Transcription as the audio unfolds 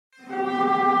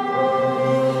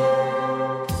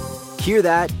Hear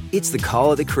that? It's the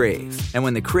call of the Crave. And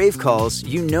when the Crave calls,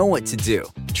 you know what to do.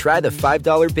 Try the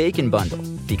 $5 Bacon Bundle,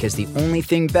 because the only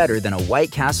thing better than a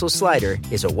White Castle slider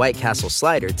is a White Castle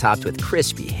slider topped with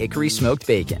crispy hickory smoked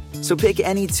bacon. So pick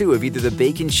any two of either the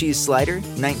Bacon Cheese Slider,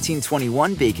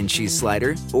 1921 Bacon Cheese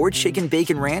Slider, or Chicken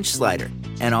Bacon Ranch Slider.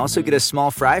 And also get a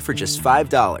small fry for just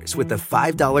 $5 with the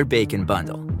 $5 Bacon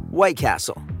Bundle. White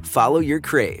Castle. Follow your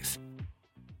Crave.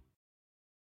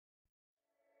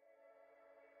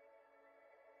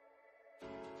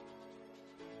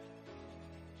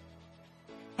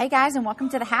 Hey guys, and welcome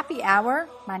to the Happy Hour.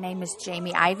 My name is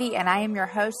Jamie Ivey, and I am your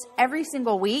host every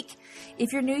single week.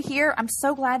 If you're new here, I'm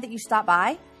so glad that you stopped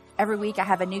by. Every week I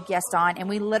have a new guest on, and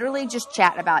we literally just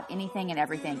chat about anything and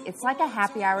everything. It's like a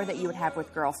happy hour that you would have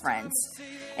with girlfriends.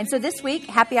 And so this week,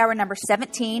 happy hour number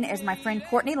 17 is my friend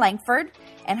Courtney Lankford,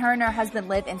 and her husband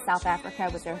live in South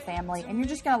Africa with their family. And you're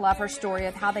just going to love her story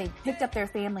of how they picked up their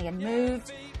family and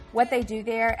moved, what they do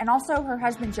there. And also her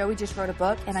husband Joey just wrote a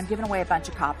book, and I'm giving away a bunch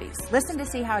of copies. Listen to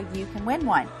see how you can win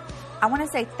one. I want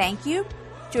to say thank you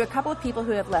to a couple of people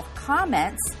who have left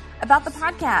comments about the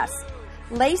podcast.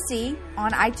 Lacey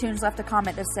on iTunes left a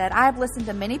comment that said, I have listened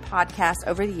to many podcasts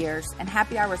over the years, and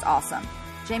Happy Hour is awesome.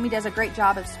 Jamie does a great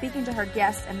job of speaking to her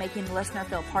guests and making the listener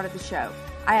feel part of the show.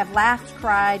 I have laughed,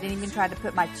 cried, and even tried to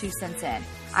put my 2 cents in.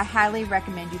 I highly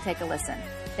recommend you take a listen.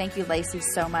 Thank you, Lacey,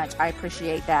 so much. I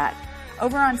appreciate that.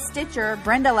 Over on Stitcher,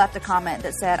 Brenda left a comment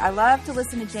that said, I love to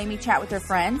listen to Jamie chat with her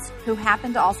friends who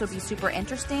happen to also be super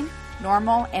interesting,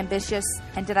 normal, ambitious,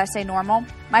 and did I say normal?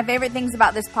 My favorite things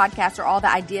about this podcast are all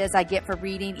the ideas I get for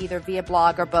reading either via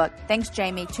blog or book. Thanks,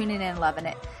 Jamie. Tuning in and loving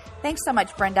it. Thanks so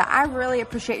much, Brenda. I really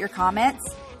appreciate your comments,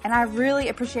 and I really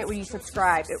appreciate when you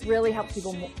subscribe. It really helps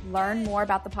people learn more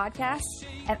about the podcast,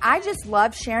 and I just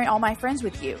love sharing all my friends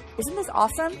with you. Isn't this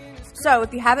awesome? So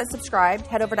if you haven't subscribed,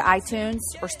 head over to iTunes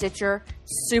or Stitcher.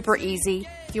 Super easy.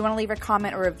 If you want to leave a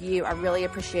comment or review, I really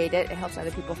appreciate it. It helps other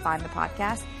people find the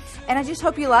podcast, and I just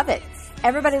hope you love it.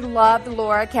 Everybody loved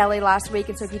Laura Kelly last week,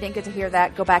 and so if you didn't get to hear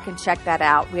that, go back and check that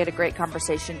out. We had a great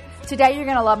conversation. Today, you're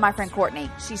going to love my friend Courtney.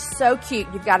 She's so cute.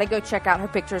 You've got to go check out her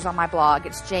pictures on my blog.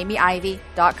 It's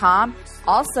jamieivey.com.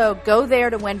 Also, go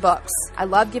there to win books. I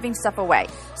love giving stuff away.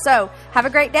 So, have a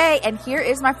great day, and here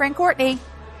is my friend Courtney.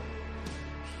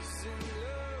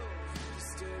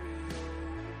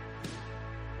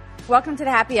 Welcome to the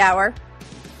Happy Hour.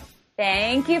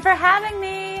 Thank you for having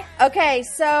me. Okay,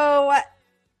 so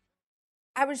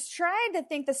I was trying to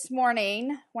think this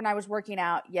morning when I was working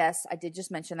out. Yes, I did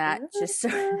just mention that, just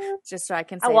so I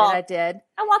can say that I did.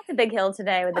 I walked the big hill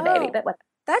today with the baby, but what?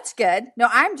 That's good. No,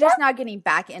 I'm just now getting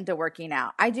back into working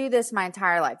out. I do this my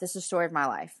entire life. This is the story of my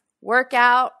life. Work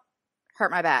out,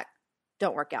 hurt my back.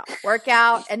 Don't work out. Work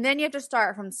out, and then you have to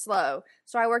start from slow.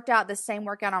 So I worked out the same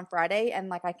workout on Friday, and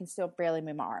like I can still barely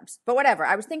move my arms. But whatever.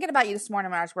 I was thinking about you this morning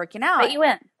when I was working out. But you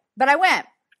went. But I went,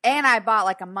 and I bought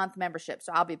like a month membership,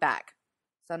 so I'll be back.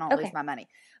 So I don't lose my money.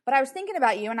 But I was thinking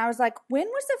about you, and I was like, when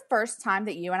was the first time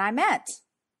that you and I met?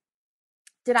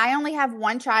 Did I only have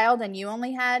one child and you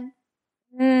only had?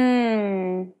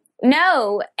 No,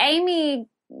 Amy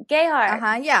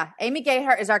Gayhart. Yeah, Amy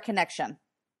Gayhart is our connection.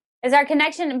 But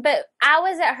I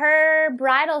was at her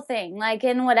bridal thing, like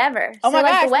in whatever. Oh my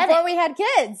gosh, the wedding. Before we had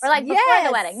kids. Or like before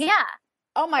the wedding, yeah.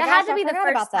 Oh my gosh, had to be I forgot the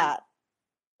first about that.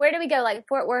 Where did we go, like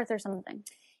Fort Worth or something?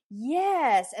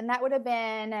 Yes, and that would have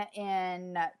been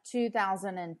in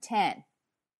 2010.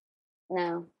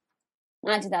 No,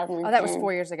 not 2010. Oh, that was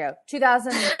 4 years ago.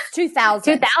 2000.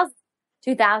 2000,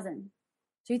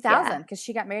 because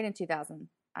she got married in 2000.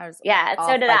 I was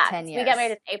so did I. 10 years. We got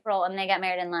married in April, and they got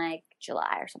married in like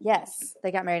July or something. Yes,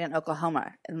 they got married in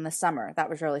Oklahoma in the summer. That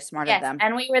was really smart of them.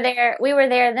 And we were there. We were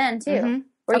there then too.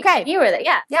 Mm-hmm. Okay, you were there.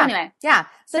 Yeah. Yeah. Anyway. Yeah.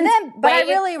 So then, but I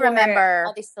really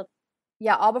remember.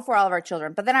 All before all of our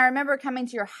children. But then I remember coming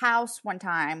to your house one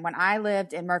time when I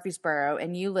lived in Murfreesboro,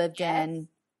 and you lived in.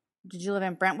 Did you live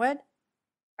in Brentwood?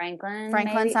 Franklin,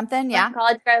 maybe? Something. Yeah.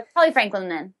 College Grove. Probably Franklin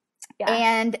then. Yeah.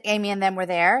 And Amy and them were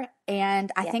there,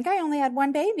 and I think I only had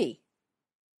one baby.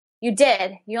 You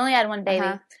did. You only had one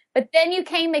baby. But then you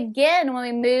came again when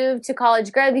we moved to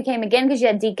College Grove. You came again because you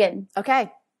had Deacon.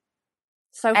 Okay.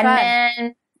 So fun. And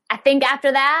then I think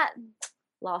after that,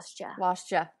 lost you.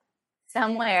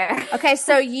 Somewhere. Okay,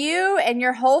 so you and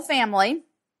your whole family,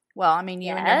 well, I mean,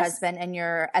 you and your husband and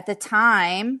your, at the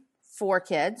time, 4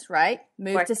 kids, right?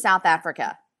 Moved to South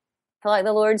Africa. I feel like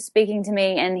the Lord's speaking to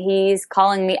me, and he's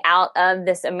calling me out of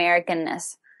this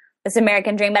Americanness, this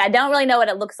American dream, but I don't really know what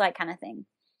it looks like kind of thing.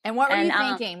 And what were you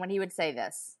thinking when he would say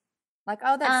this? Like,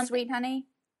 oh, that's sweet, honey?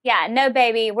 Yeah, no,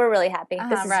 baby, we're really happy.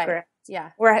 This is right.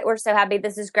 Yeah. We're so happy.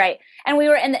 This is great. And we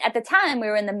were at the time, we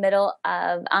were in the middle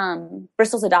of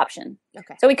Bristol's adoption.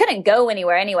 Okay. So we couldn't go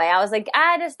anywhere anyway. I was like,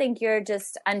 I just think you're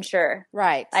just unsure.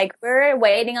 Right. Like, we're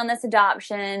waiting on this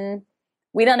adoption.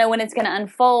 We don't know when it's going to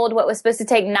unfold. What was supposed to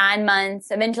take 9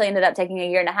 months eventually ended up taking a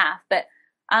year and a half. But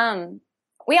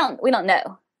we don't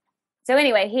know. So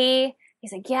anyway,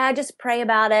 he's like, yeah, just pray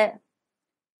about it.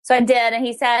 So I did. And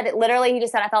he said, literally, he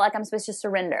just said, I felt like I'm supposed to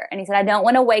surrender. And he said, I don't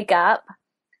want to wake up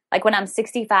like when I'm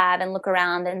 65 and look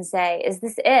around and say, is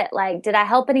this it? Like, did I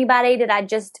help anybody? Did I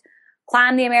just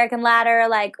climb the American ladder?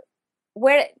 Like,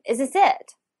 where is this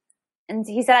it? And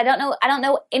he said, I don't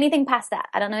know anything past that.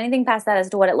 I don't know anything past that as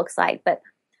to what it looks like, but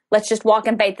let's just walk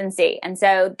in faith and see. And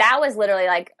so that was literally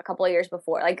like a couple of years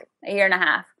before, like a year and a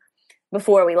half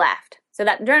before we left. So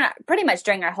that pretty much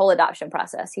during our whole adoption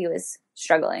process, he was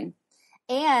struggling.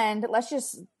 And let's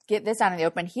just get this out in the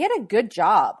open. He had a good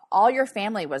job. All your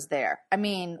family was there. I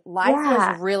mean, life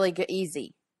was really good,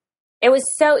 easy. It was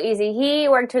so easy. He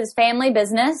worked for his family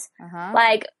business.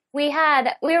 Like, we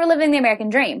were living the American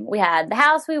dream. We had the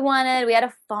house we wanted. We had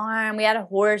a farm. We had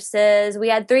horses. We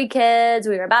had 3 kids.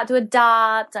 We were about to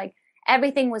adopt. Like,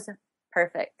 everything was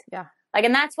perfect. Yeah. Like,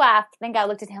 and that's why I think I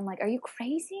looked at him like, are you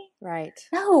crazy? Right.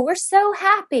 No, we're so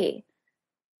happy.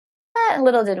 But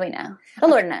little did we know. The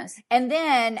Lord knows. And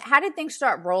then how did things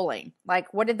start rolling?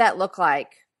 Like, what did that look like?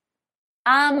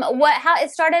 How it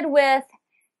started with,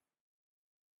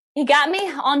 he got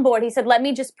me on board. He said, let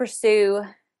me just pursue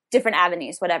different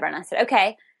avenues, whatever. And I said,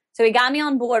 okay. So he got me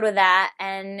on board with that.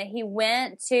 And he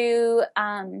went to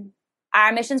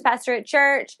our missions pastor at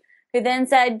church, who then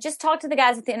said, just talk to the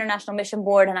guys at the International Mission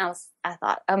Board. And I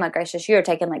thought, oh my gracious, you're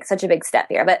taking like such a big step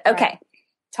here. But okay, right.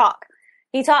 Talk.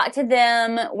 He talked to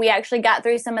them. We actually got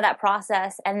through some of that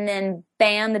process. And then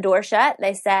bam, the door shut.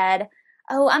 They said,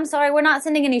 oh, I'm sorry, we're not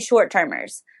sending any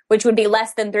short-termers, which would be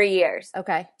less than 3 years.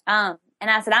 Okay. And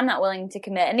I said, I'm not willing to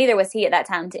commit. And neither was he at that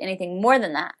time to anything more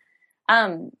than that.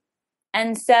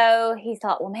 And so he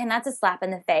thought, well, man, that's a slap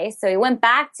in the face. So he went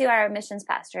back to our missions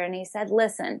pastor and he said,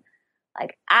 listen,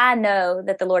 like, I know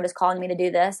that the Lord is calling me to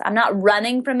do this. I'm not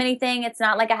running from anything. It's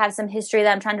not like I have some history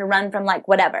that I'm trying to run from, like,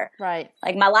 whatever. Right.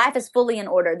 Like, my life is fully in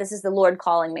order. This is the Lord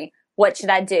calling me. What should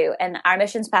I do? And our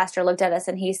missions pastor looked at us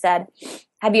and he said,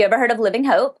 have you ever heard of Living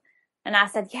Hope? And I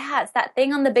said, yeah, it's that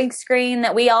thing on the big screen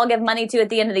that we all give money to at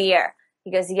the end of the year.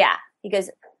 He goes, yeah. He goes,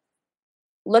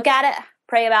 look at it,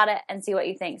 pray about it, and see what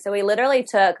you think. So we literally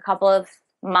took a couple of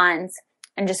months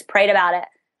and just prayed about it.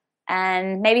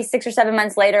 And maybe 6 or 7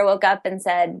 months later, woke up and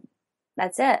said,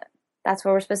 that's it. That's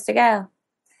where we're supposed to go.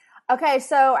 Okay,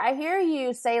 so I hear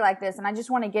you say like this, and I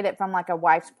just want to get it from like a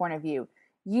wife's point of view.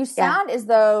 You sound as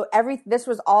though this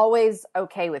was always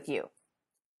okay with you.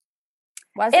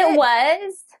 Was it?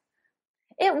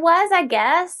 It was, I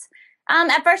guess.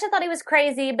 At first I thought he was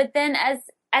crazy, but then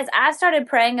as I started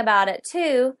praying about it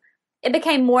too, it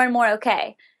became more and more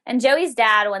okay. And Joey's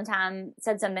dad one time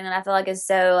said something that I feel like is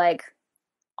so like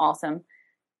awesome.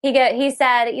 He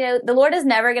said, you know, the Lord is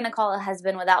never going to call a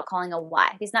husband without calling a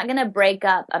wife. He's not going to break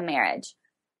up a marriage.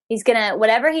 He's going to,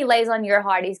 whatever he lays on your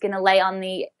heart, he's going to lay on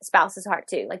the spouse's heart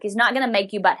too. Like, he's not going to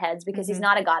make you butt heads because he's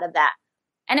not a God of that.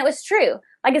 And it was true.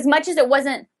 Like, as much as it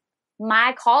wasn't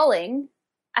my calling,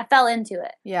 I fell into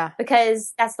it. Yeah.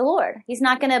 Because that's the Lord. He's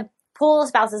not going to pull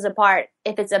spouses apart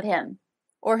if it's of him.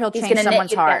 Or he'll change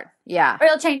someone's heart. Yeah. Or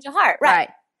he'll change your heart. Right.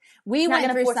 We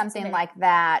went through something like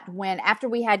that after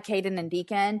we had Caden and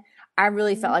Deacon, I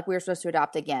really felt like we were supposed to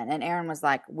adopt again. And Aaron was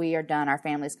like, we are done. Our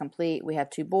family's complete. We have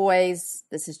 2 boys.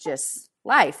 This is just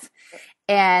life.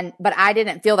 But I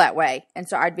didn't feel that way. And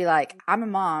so I'd be like, I'm a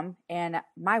mom and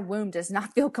my womb does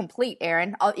not feel complete,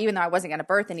 Aaron, even though I wasn't going to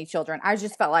birth any children. I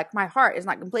just felt like my heart is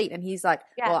not complete. And he's like,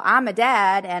 well, I'm a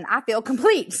dad and I feel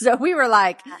complete. So we were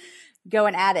like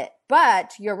going at it.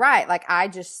 But you're right. Like, I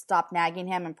just stopped nagging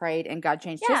him and prayed and God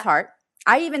changed his heart.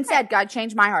 I even said, God,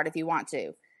 change my heart if you want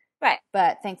to. Right.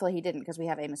 But thankfully he didn't because we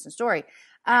have Amos's story.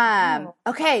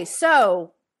 Okay.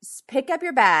 So pick up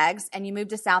your bags and you move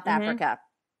to South Africa.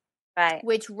 Right.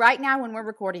 Which right now when we're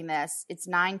recording this, it's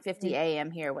 9:50 a.m.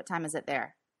 here. What time is it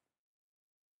there?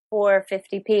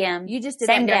 4:50 p.m. You just did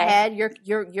that in your head?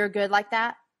 You're good like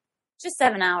that? Just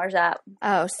 7 hours up.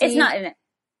 Oh, see, it's not in it.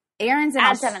 Aaron's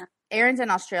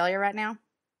in Australia right now.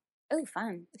 Really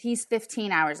fun. He's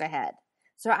 15 hours ahead.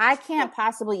 So I can't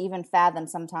possibly even fathom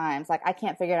sometimes. Like, I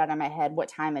can't figure it out in my head what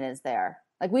time it is there.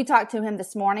 Like, we talked to him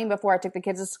this morning before I took the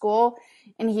kids to school,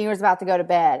 and he was about to go to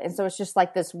bed. And so it's just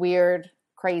like this weird,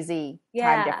 crazy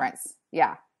time difference.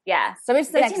 Yeah. Yeah. So it's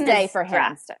the next day for him.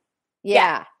 Drastic.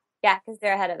 Yeah. Yeah, because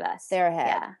they're ahead of us. They're ahead.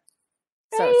 Yeah.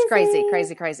 So it's crazy,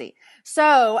 crazy, crazy.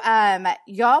 So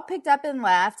y'all picked up and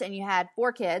left, and you had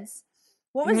 4 kids.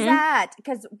 What was that?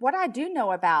 Because what I do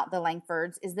know about the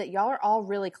Lankfords is that y'all are all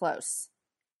really close.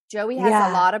 Joey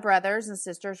has a lot of brothers and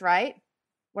sisters, right?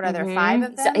 What are there, 5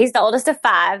 of them? So he's the oldest of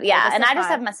 5. Yeah. Oldest And of I just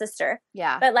 5. have my sister.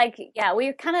 Yeah. But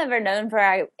we kind of are known for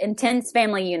our intense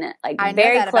family unit. Like I know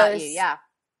very that close. about you, yeah.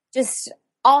 Just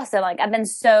awesome. Like I've been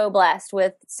so blessed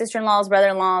with sister-in-laws,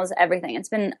 brother-in-laws, everything. It's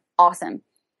been awesome.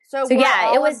 So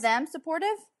yeah, it was them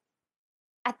supportive?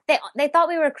 They thought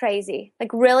we were crazy.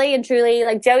 Like really and truly.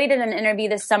 Like Joey did an interview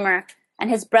this summer and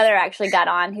his brother actually got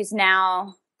on, who's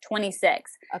now 26.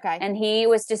 Okay. And he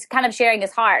was just kind of sharing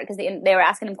his heart because they were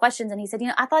asking him questions. And he said,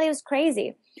 I thought he was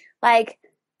crazy. Like,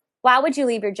 why would you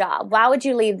leave your job? Why would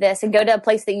you leave this and go to a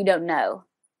place that you don't know?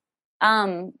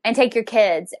 And take your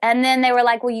kids. And then they were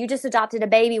like, well, you just adopted a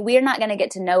baby. We're not going to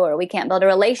get to know her. We can't build a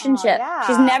relationship. Oh, yeah.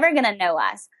 She's never going to know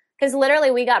us. Because literally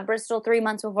we got Bristol 3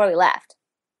 months before we left.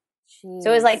 Jeez.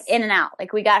 So it was like in and out.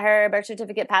 Like we got her birth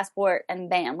certificate, passport, and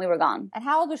bam, we were gone. And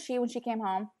how old was she when she came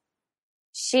home?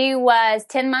 She was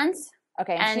 10 months.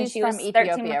 Okay, and she's she from was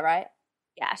Ethiopia, right?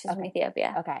 Yeah, she's from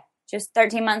Ethiopia. Okay. She was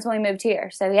 13 months when we moved here.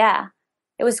 So yeah,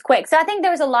 it was quick. So I think there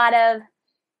was a lot of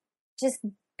just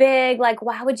big, like,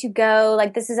 why would you go?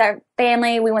 Like, this is our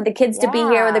family. We want the kids to be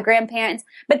here with the grandparents.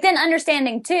 But then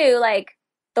understanding too, like,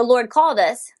 the Lord called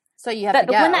us. So you have to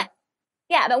go.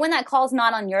 But when that call's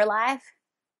not on your life,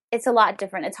 it's a lot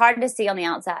different. It's hard to see on the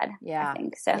outside. Yeah. I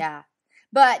think so. Yeah.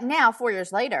 But now, 4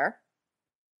 years later,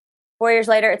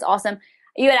 it's awesome.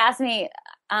 You had asked me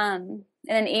in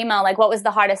an email, like, what was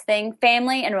the hardest thing?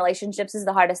 Family and relationships is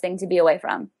the hardest thing to be away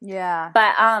from. Yeah.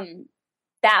 But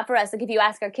that for us, like, if you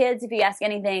ask our kids, if you ask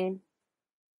anything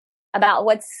about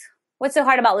what's so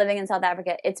hard about living in South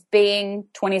Africa, it's being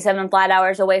 27 flight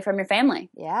hours away from your family.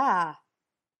 Yeah.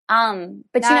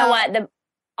 But you know what? The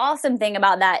awesome thing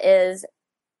about that is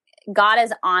God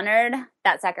has honored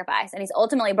that sacrifice, and he's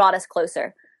ultimately brought us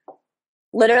closer.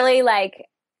 Literally, like,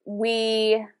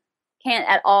 we can't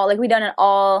at all, like, we don't at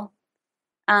all,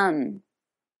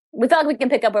 we feel like we can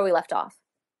pick up where we left off.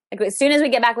 Like, as soon as we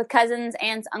get back with cousins,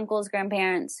 aunts, uncles,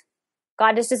 grandparents,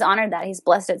 God just honored that. He's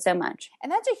blessed it so much.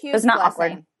 And that's a huge it's not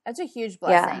blessing. Awkward. That's a huge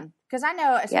blessing. Because I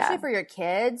know, especially for your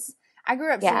kids, I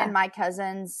grew up seeing my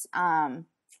cousins,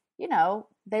 you know,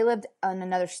 they lived in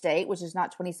another state, which is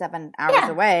not 27 hours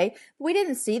away. We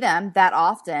didn't see them that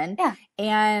often. Yeah.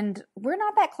 And we're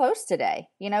not that close today.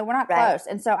 You know, we're not close.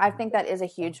 And so I think that is a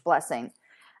huge blessing.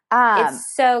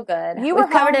 It's so good. We've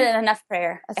covered it in enough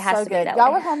prayer. It has to be that way.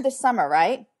 Y'all were home this summer,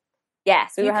 right?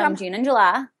 Yes, we were home June and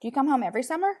July. Do you come home every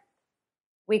summer?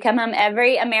 We come home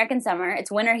every American summer.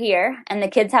 It's winter here, and the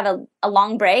kids have a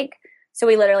long break. So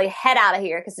we literally head out of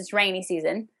here because it's rainy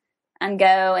season and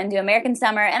go and do American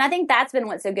summer. And I think that's been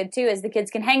what's so good, too, is the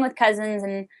kids can hang with cousins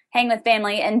and hang with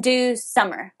family and do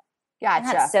summer. Gotcha.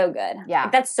 And that's so good. Yeah.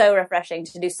 Like, that's so refreshing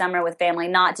to do summer with family,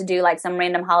 not to do like some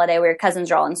random holiday where your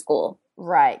cousins are all in school.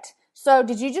 Right. So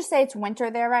did you just say it's winter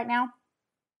there right now?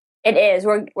 It is.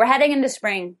 We're heading into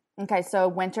spring. Okay, so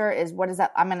winter is, what is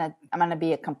that? I'm gonna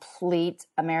be a complete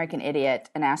American idiot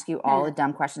and ask you all the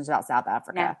dumb questions about South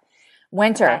Africa. Yeah.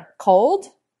 Winter, cold?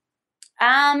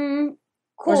 Cool.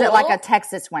 Or is it like a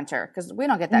Texas winter? Because we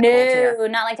don't get that cold here. No,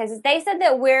 not like Texas. They said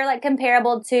that we're like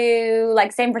comparable to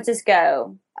like San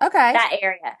Francisco. Okay. That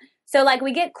area. So like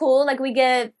we get cool, like we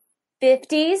get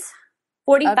 50s,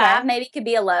 45, maybe could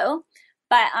be a low.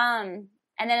 But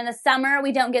and then in the summer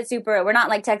we don't get we're not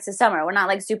like Texas summer. We're not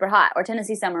like super hot or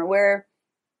Tennessee summer. We're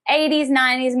 80s,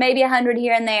 90s, maybe 100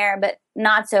 here and there, but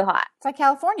not so hot. It's like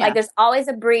California. Like there's always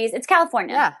a breeze. It's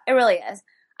California. Yeah. It really is.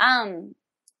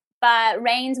 But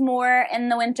rains more in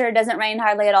the winter, doesn't rain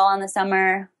hardly at all in the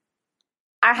summer.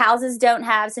 Our houses don't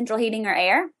have central heating or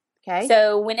air. Okay.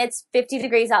 So when it's 50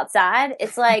 degrees outside,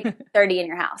 it's like 30 in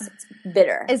your house. It's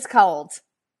bitter. It's cold.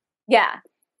 Yeah.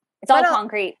 It's all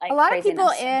concrete. Like a lot craziness.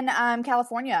 of people in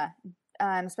California,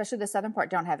 especially the southern part,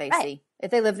 don't have AC. Right.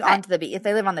 If they live on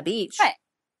the beach. Right.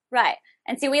 Right.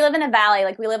 And see, we live in a valley.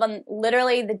 Like we live on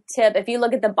literally the tip. If you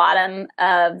look at the bottom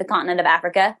of the continent of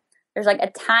Africa, there's like a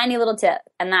tiny little tip,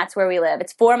 and that's where we live.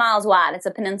 It's 4 miles wide. It's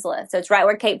a peninsula. So it's right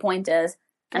where Cape Point is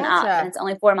and up, and it's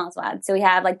only 4 miles wide. So we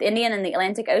have like the Indian and the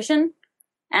Atlantic Ocean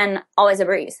and always a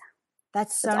breeze.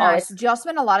 That's so nice. Do y'all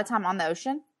spend a lot of time on the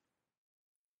ocean?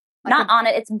 Like Not on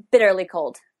it. It's bitterly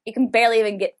cold. You can barely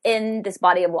even get in this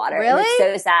body of water. Really? It's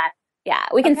so sad. Yeah.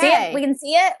 We can see it. We can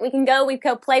see it. We can go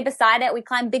play beside it. We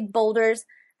climb big boulders.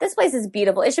 This place is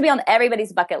beautiful. It should be on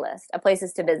everybody's bucket list of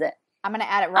places to visit. I'm going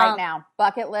to add it right now.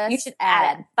 Bucket list. You should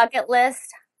add it. Bucket list,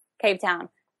 Cape Town.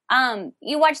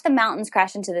 You watch the mountains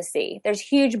crash into the sea. There's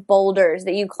huge boulders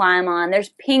that you climb on. There's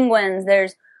penguins.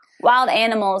 There's wild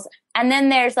animals. And then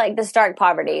there's like the stark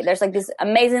poverty. There's like this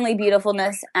amazingly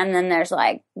beautifulness. And then there's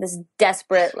like this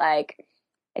desperate, like,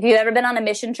 if you've ever been on a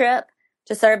mission trip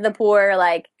to serve the poor,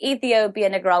 like Ethiopia,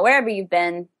 Nicaragua, wherever you've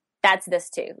been, that's this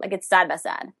too. Like it's side by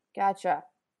side. Gotcha.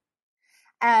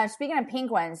 Speaking of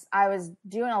penguins, I was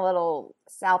doing a little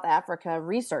South Africa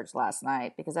research last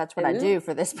night because that's what I do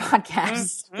for this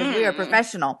podcast because we are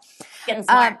professional. Getting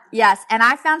smart. Yes, and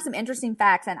I found some interesting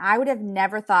facts, and I would have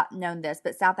never known this,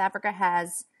 but South Africa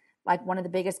has like one of the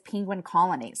biggest penguin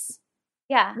colonies.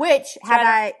 Yeah. Which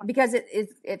because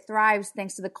it thrives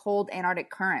thanks to the cold Antarctic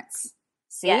currents.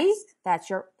 See? Yes. That's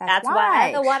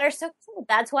why the water's so cold.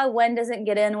 That's why one doesn't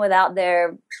get in without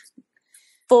their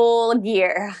full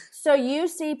gear. So you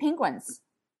see penguins.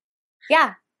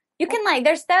 Yeah. You can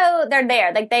they're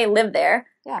there. Like they live there.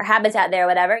 Yeah. Or habitat there or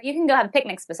whatever. You can go have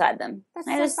picnics beside them.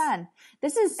 That's so fun.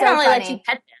 This is so they don't really funny. let you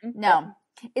pet them. No.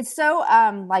 It's so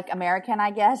like American,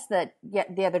 I guess, that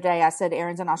the other day I said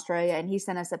Aaron's in Australia and he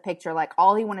sent us a picture like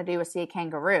all he wanted to do was see a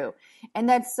kangaroo. And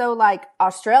that's so like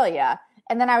Australia.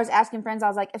 And then I was asking friends, I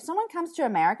was like, if someone comes to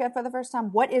America for the first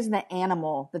time, what is the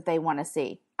animal that they want to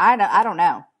see? I don't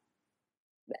know.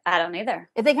 I don't either.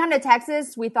 If they come to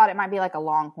Texas, we thought it might be like a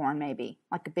longhorn, maybe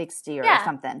like a big steer or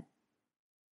something.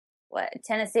 What?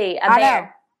 Tennessee, a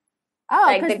bear. Oh,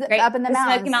 like up in the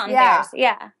mountains. Smoky Mountain bears.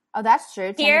 Yeah. Oh, that's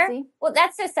true. Here, Tennessee? well,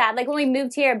 that's so sad. Like when we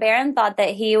moved here, Barron thought that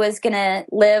he was gonna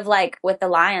live like with the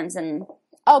lions and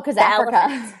because Africa.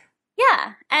 Elephants.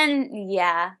 Yeah, and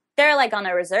they're like on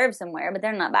a reserve somewhere, but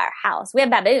they're not by our house. We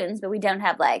have baboons, but we don't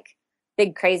have like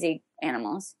big crazy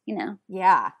animals. You know.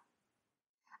 Yeah.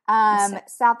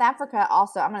 South Africa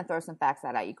also. I'm going to throw some facts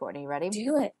out at you, Courtney. You ready?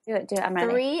 Do it. I'm ready.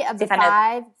 3 of the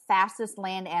 5 fastest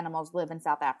land animals live in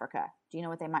South Africa. Do you know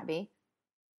what they might be?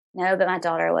 No, but my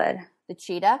daughter would. The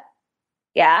cheetah.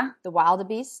 Yeah. The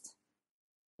wildebeest.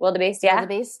 Wildebeest, yeah.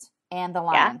 Wildebeest and the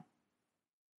lion.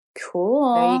 Yeah.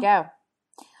 Cool. There you go.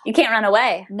 You can't run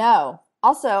away. No.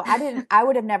 Also, I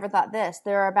would have never thought this.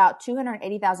 There are about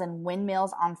 280,000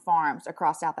 windmills on farms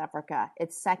across South Africa.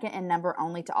 It's second in number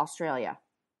only to Australia.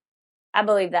 I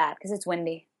believe that because it's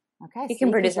windy. Okay. You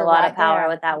can produce a lot of power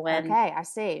with that wind. Okay, I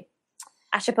see.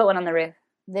 I should put one on the roof.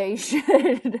 There you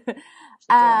should.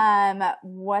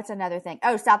 What's another thing?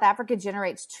 Oh, South Africa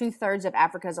generates 2/3 of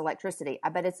Africa's electricity. I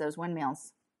bet it's those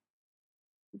windmills.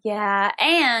 Yeah,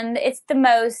 and it's the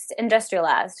most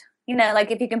industrialized. You know,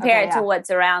 like if you compare it to what's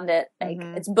around it, like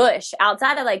it's bush.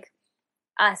 Outside of like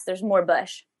us, there's more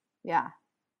bush. Yeah.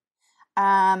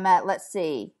 Let's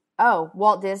see. Oh,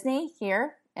 Walt Disney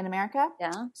here in America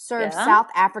serves South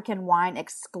African wine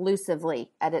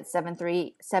exclusively at its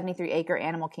 73-acre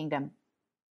animal kingdom.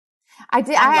 I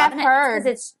have heard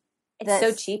it's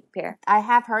so cheap here. I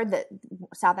have heard that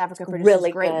South Africa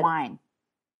produces great wine.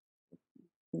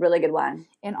 Really good wine.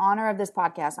 In honor of this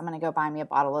podcast, I'm going to go buy me a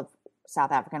bottle of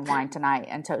South African wine tonight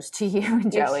and toast to you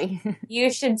and Joey. You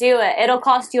should do it. It'll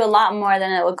cost you a lot more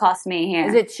than it would cost me here.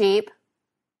 Is it cheap?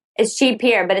 It's cheap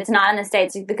here, but it's not in the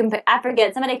States. I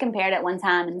forget. Somebody compared it one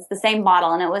time, and it's the same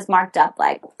bottle, and it was marked up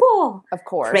like, whoa. Of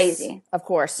course. Crazy. Of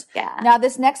course. Yeah. Now,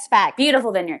 this next fact.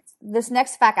 Beautiful vineyards. This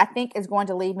next fact, I think, is going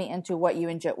to lead me into what you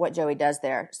and what Joey does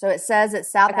there. So it says that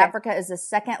South Africa is the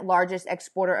second largest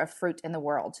exporter of fruit in the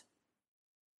world.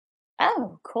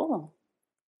 Oh, cool.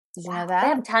 Did you know that? They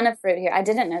have a ton of fruit here. I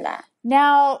didn't know that.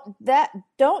 Now,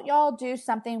 don't y'all do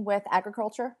something with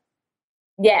agriculture?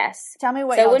 Yes. Tell me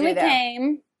what y'all do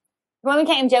there. When we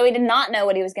came, Joey did not know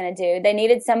what he was going to do. They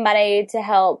needed somebody to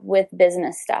help with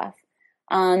business stuff.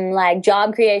 Like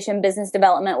job creation, business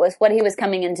development was what he was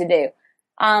coming in to do.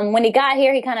 When he got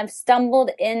here, he kind of stumbled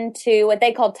into what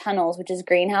they call tunnels, which is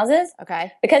greenhouses.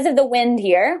 Okay. Because of the wind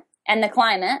here and the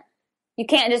climate, you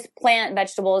can't just plant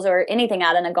vegetables or anything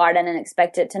out in a garden and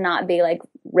expect it to not be like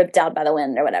ripped out by the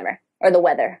wind or whatever, or the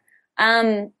weather.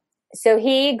 So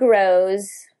he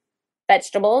grows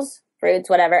vegetables,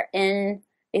 fruits, whatever, in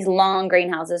these long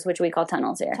greenhouses, which we call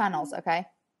tunnels here. Tunnels, okay.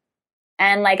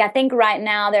 And like, I think right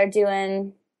now they're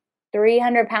doing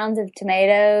 300 pounds of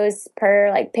tomatoes per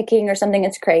like picking or something.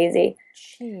 It's crazy.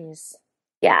 Jeez.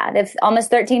 Yeah, they've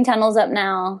almost 13 tunnels up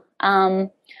now.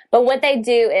 But what they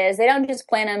do is they don't just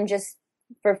plant them just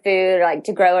for food or like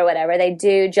to grow or whatever. They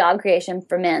do job creation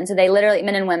for men. So they literally,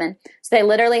 men and women. So they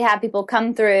literally have people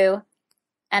come through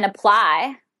and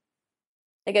apply.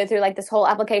 They go through like this whole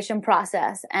application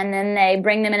process, and then they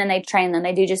bring them in and they train them.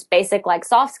 They do just basic like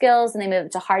soft skills, and they move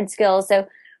it to hard skills. So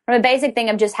from a basic thing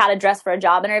of just how to dress for a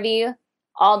job interview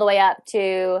all the way up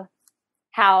to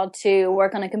how to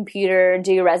work on a computer,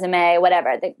 do your resume,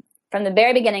 whatever. from the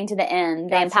very beginning to the end.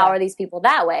 They Gotcha. empower these people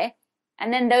that way.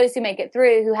 And then those who make it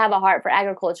through, who have a heart for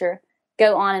agriculture,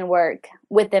 go on and work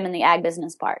with them in the ag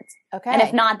business parts. Okay. And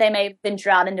if not, they may venture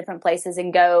out in different places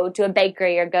and go to a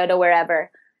bakery or go to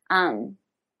wherever.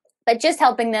 But just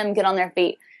helping them get on their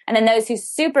feet. And then those who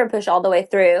super push all the way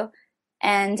through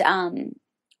and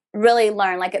really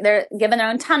learn, like they're given their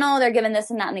own tunnel, they're given this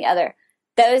and that and the other.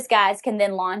 Those guys can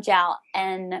then launch out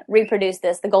and reproduce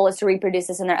this. The goal is to reproduce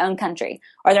this in their own country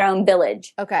or their own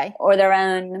village. Okay. Or their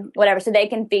own whatever. So they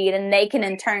can feed and they can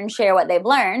in turn share what they've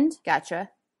learned. Gotcha.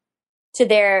 To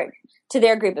their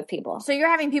group of people. So you're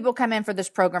having people come in for this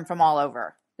program from all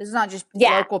over. This is not just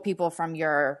local people from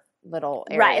your little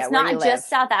area. Right. It's not just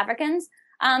South Africans.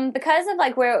 Because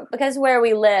of where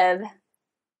we live,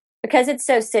 because it's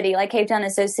so city, like Cape Town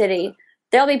is so city,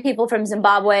 there'll be people from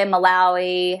Zimbabwe,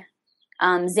 Malawi,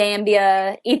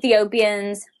 Zambia,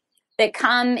 Ethiopians that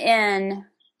come in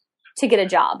to get a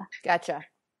job. Gotcha.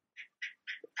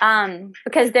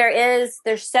 Because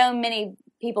there's so many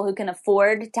people who can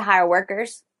afford to hire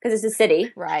workers because it's a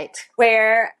city. Right.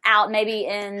 Where out maybe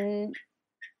in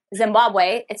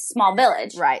Zimbabwe, it's a small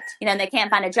village. Right. And they can't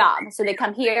find a job. So they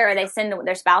come here or they send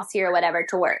their spouse here or whatever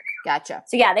to work. Gotcha.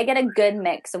 So yeah, they get a good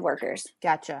mix of workers.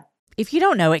 Gotcha. If you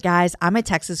don't know it, guys, I'm a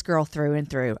Texas girl through and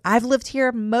through. I've lived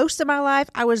here most of my life.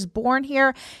 I was born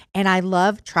here and I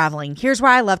love traveling. Here's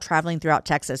why I love traveling throughout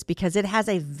Texas, because it has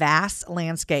a vast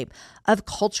landscape of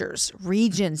cultures,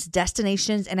 regions,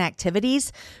 destinations, and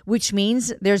activities, which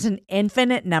means there's an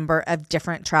infinite number of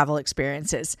different travel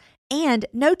experiences. And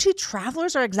no two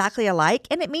travelers are exactly alike,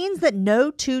 and it means that no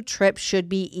two trips should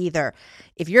be either.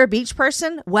 If you're a beach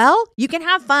person, well, you can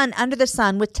have fun under the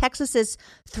sun with Texas's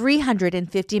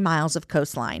 350 miles of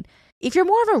coastline. If you're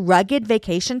more of a rugged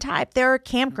vacation type, there are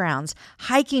campgrounds,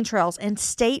 hiking trails, and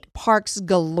state parks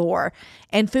galore.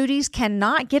 And foodies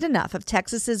cannot get enough of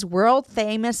Texas's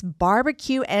world-famous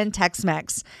barbecue and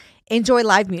Tex-Mex. Enjoy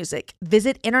live music,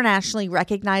 visit internationally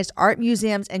recognized art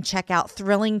museums, and check out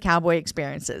thrilling cowboy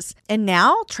experiences. And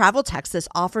now, Travel Texas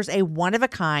offers a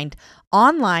one-of-a-kind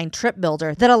online trip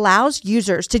builder that allows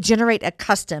users to generate a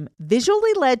custom,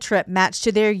 visually led trip matched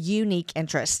to their unique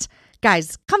interests.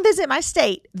 Guys, come visit my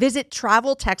state. Visit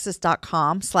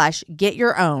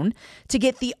traveltexas.com/getyourown to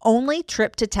get the only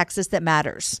trip to Texas that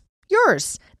matters.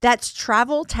 Yours. That's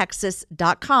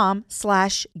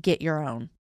traveltexas.com/getyourown.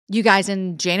 You guys,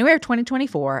 in January of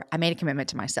 2024, I made a commitment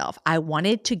to myself. I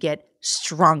wanted to get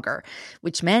stronger,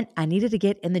 which meant I needed to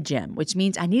get in the gym, which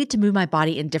means I needed to move my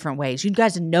body in different ways. You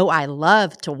guys know I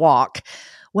love to walk.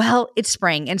 Well, it's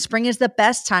spring, and spring is the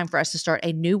best time for us to start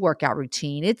a new workout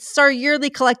routine. It's our yearly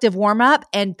collective warm-up,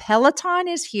 and Peloton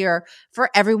is here for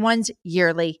everyone's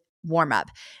yearly warm-up.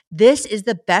 This is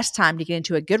the best time to get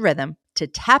into a good rhythm, to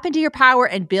tap into your power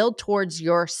and build towards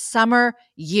your summer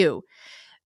you.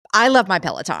 I love my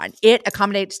Peloton. It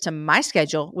accommodates to my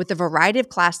schedule with a variety of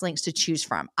class links to choose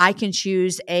from. I can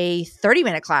choose a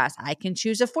 30-minute class. I can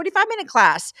choose a 45-minute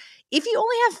class. If you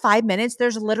only have 5 minutes,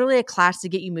 there's literally a class to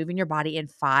get you moving your body in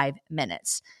 5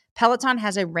 minutes. Peloton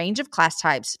has a range of class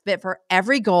types fit for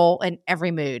every goal and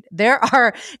every mood. There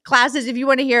are classes if you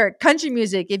want to hear country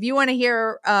music, if you want to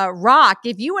hear rock,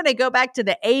 if you want to go back to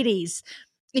the 80s.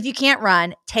 If you can't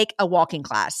run, take a walking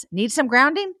class. Need some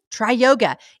grounding? Try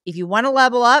yoga. If you want to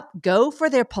level up, go for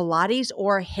their Pilates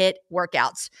or HIIT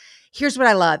workouts. Here's what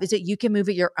I love is that you can move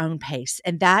at your own pace.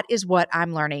 And that is what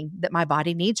I'm learning that my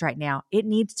body needs right now. It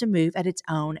needs to move at its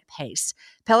own pace.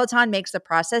 Peloton makes the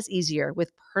process easier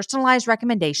with personalized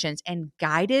recommendations and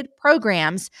guided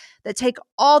programs that take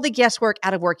all the guesswork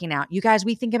out of working out. You guys,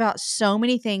 we think about so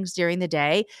many things during the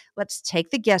day. Let's take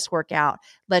the guesswork out.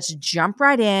 Let's jump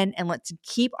right in and let's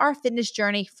keep our fitness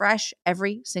journey fresh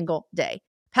every single day.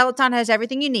 Peloton has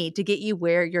everything you need to get you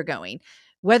where you're going.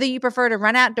 Whether you prefer to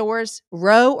run outdoors,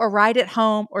 row or ride at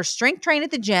home, or strength train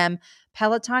at the gym,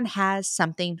 Peloton has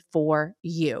something for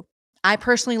you. I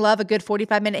personally love a good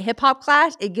 45-minute hip-hop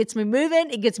class. It gets me moving.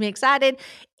 It gets me excited.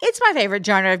 It's my favorite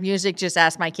genre of music. Just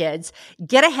ask my kids.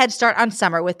 Get a head start on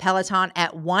summer with Peloton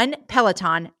at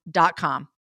onepeloton.com.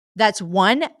 That's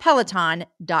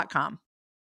onepeloton.com.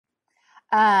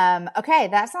 Okay,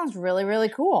 that sounds really, really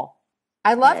cool.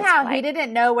 I love how He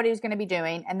didn't know what he was going to be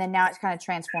doing, and then now it's kind of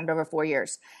transformed over 4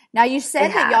 years. Now, you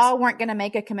said It that has. y'all weren't going to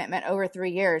make a commitment over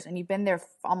 3 years, and you've been there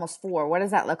almost 4. What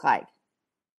does that look like?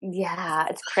 Yeah,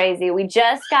 it's crazy. We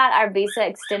just got our visa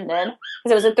extended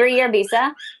because it was a 3-year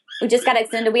visa. We just got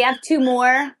extended. We have 2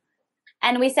 more,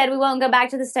 and we said we won't go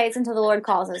back to the States until the Lord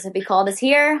calls us. If he called us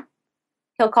here,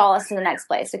 he'll call us to the next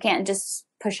place. We can't just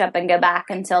push up and go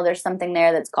back until there's something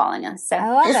there that's calling us. So I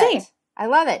love we'll it. see. I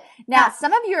love it. Now,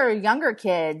 some of your younger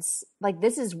kids, like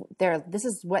this is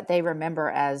what they remember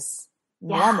as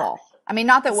normal. I mean,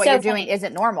 not that what you're doing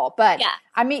isn't normal, but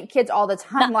I meet kids all the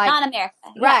time. Not America.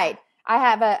 Right. I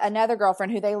have another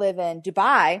girlfriend who they live in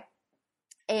Dubai,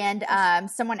 and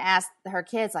someone asked her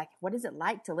kids, like, what is it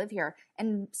like to live here?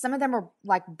 And some of them are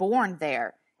like born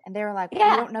there, and they were like,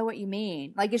 I don't know what you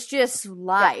mean. Like, it's just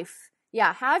life.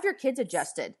 Yeah. How have your kids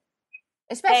adjusted?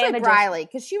 Especially Briley,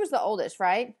 because she was the oldest,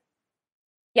 right?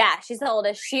 Yeah, she's the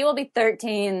oldest. She will be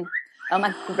 13. Oh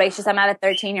my gracious, I'm not a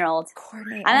 13-year-old.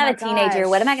 Courtney, I'm not a teenager.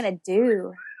 What am I going to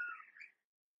do?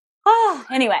 Oh,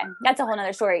 anyway, that's a whole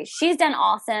nother story. She's done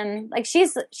awesome. Like,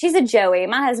 she's a Joey.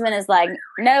 My husband is like,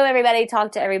 know everybody,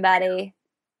 talk to everybody.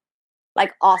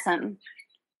 Like, awesome.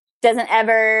 Doesn't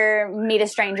ever meet a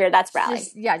stranger. That's Briley.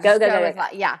 Go.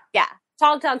 Yeah.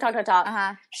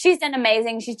 Talk. She's done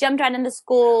amazing. She's jumped right into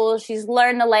school. She's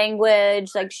learned the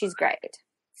language. Like, she's great.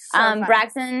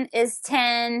 Braxton is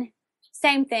 10.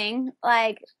 Same thing.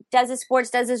 Like, does his sports,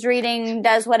 does his reading,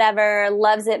 does whatever,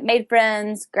 loves it, made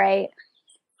friends. Great.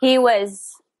 He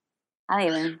was, I don't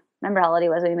even remember how old he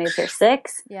was when he moved here.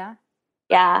 6? Yeah.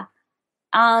 Yeah.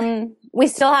 We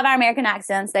still have our American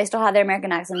accents. They still have their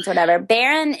American accents, whatever.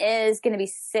 Barron is going to be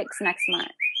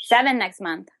 7 next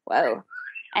month. Whoa.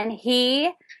 And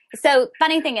so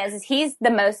funny thing is he's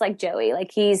the most like Joey.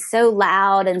 Like, he's so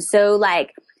loud and so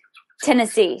like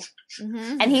Tennessee.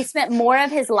 Mm-hmm. And he spent more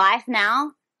of his life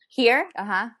now here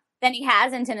than he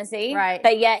has in Tennessee. Right.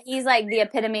 But yet he's like the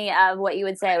epitome of what you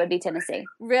would say would be Tennessee.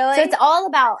 Really? So it's all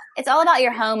about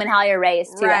your home and how you're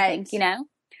raised too, I think, you know?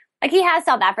 Like, he has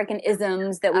South African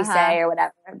isms that we say or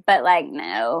whatever, but like,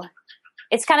 no.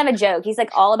 It's kind of a joke. He's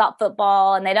like all about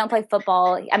football, and they don't play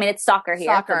football. I mean, it's soccer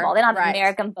here. Football. They don't have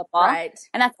American football. Right.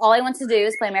 And that's all he wants to do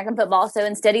is play American football. So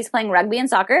instead he's playing rugby and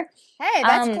soccer. Hey,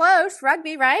 that's close.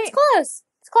 Rugby, right? It's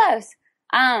close.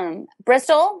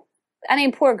 Bristol, I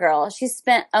mean, poor girl. She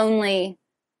spent only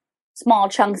small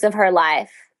chunks of her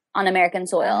life on American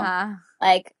soil.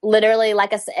 Like, literally,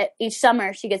 like each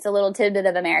summer she gets a little tidbit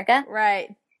of America.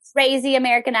 Right. Crazy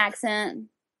American accent.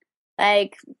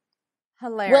 Like,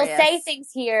 hilarious. We'll say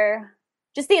things here.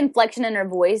 Just the inflection in her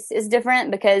voice is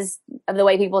different because of the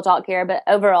way people talk here. But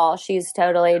overall, she's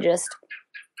totally just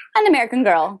an American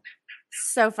girl.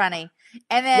 So funny.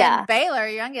 And then Baylor,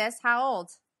 youngest, how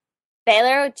old?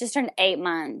 Baylor just turned 8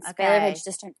 months. Okay. Baylor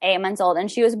just turned 8 months old. And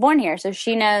she was born here. So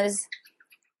she knows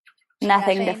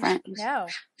nothing different. No.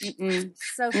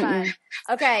 So fun.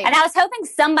 Okay. And I was hoping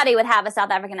somebody would have a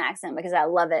South African accent because I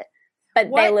love it. But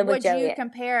they live with Joey. What would you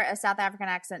compare a South African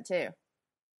accent to?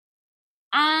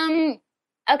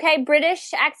 Okay,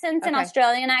 British accents and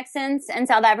Australian accents and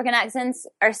South African accents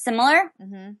are similar.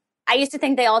 Mm-hmm. I used to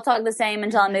think they all talk the same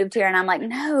until I moved here, and I'm like,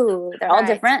 no, they're all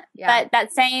different. Yeah. But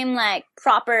that same, like,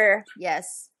 proper...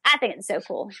 Yes. I think it's so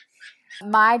cool.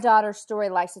 My daughter, Story,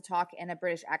 likes to talk in a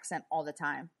British accent all the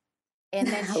time. And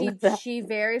then she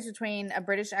varies between a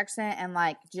British accent and,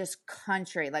 like, just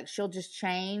country. Like, she'll just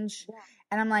change. Yeah.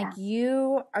 And I'm like,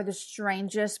 you are the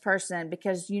strangest person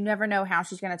because you never know how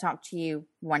she's going to talk to you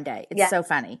one day. It's so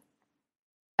funny.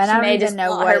 And I don't even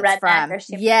know what it's from.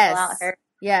 Yes.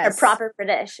 Or proper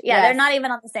British. Yeah, they're not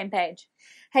even on the same page.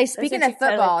 Hey, speaking of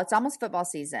football, it's almost football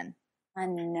season. I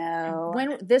know.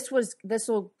 When this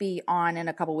will be on in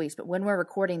a couple weeks, but when we're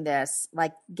recording this,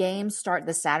 like, games start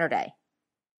this Saturday.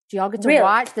 Do y'all get to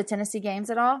watch the Tennessee games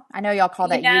at all? I know y'all call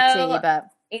that UT, but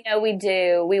we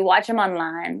do. We watch them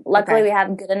online. Luckily, we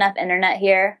have good enough internet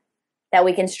here that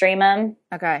we can stream them.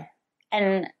 Okay.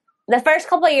 And the first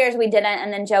couple of years we didn't,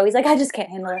 and then Joey's like, I just can't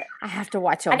handle it. I have to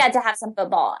watch them. I got to have some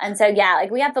football. And so,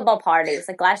 like, we have football parties.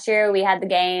 Like, last year we had the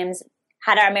games,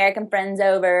 had our American friends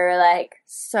over, like.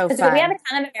 So fun. We have a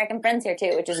ton of American friends here,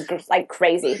 too, which is, like,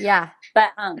 crazy. Yeah.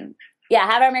 But,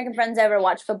 have our American friends over,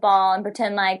 watch football, and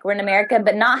pretend like we're in America,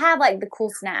 but not have, like, the cool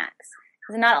snacks.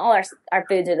 Because not all our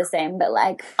foods are the same, but,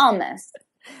 like, almost.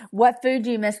 What food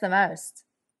do you miss the most?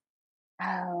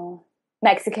 Oh,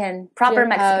 Mexican. Proper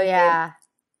Mexican food. Oh, yeah.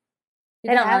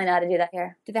 They don't really know how to do that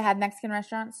here. Do they have Mexican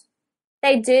restaurants?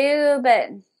 They do, but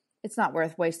it's not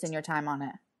worth wasting your time on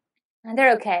it.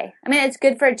 They're okay. I mean, it's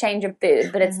good for a change of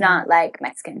food, but it's not like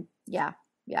Mexican. Yeah,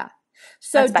 yeah.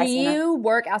 So do you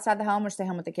work outside the home or stay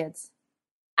home with the kids?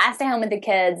 I stay home with the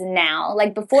kids now.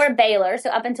 Like, before Baylor, so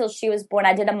up until she was born,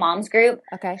 I did a mom's group.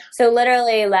 Okay. So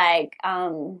literally, like,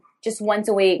 just once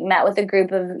a week, met with a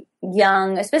group of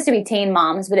young, it's supposed to be teen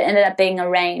moms, but it ended up being a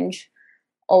range,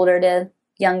 older to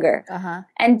younger.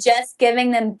 And just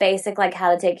giving them basic, like,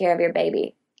 how to take care of your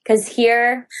baby. Because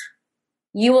here,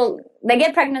 they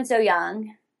get pregnant so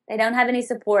young. They don't have any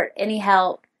support, any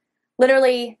help.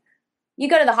 Literally, you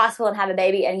go to the hospital and have a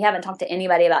baby and you haven't talked to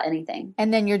anybody about anything.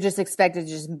 And then you're just expected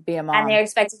to just be a mom. And they're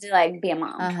expected to like be a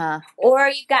mom. Uh-huh. Or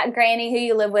you've got granny who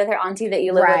you live with or auntie that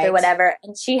you live with or whatever.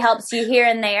 And she helps you here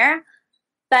and there,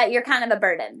 but you're kind of a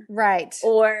burden. Right.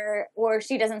 Or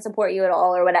she doesn't support you at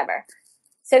all or whatever.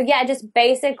 So yeah, just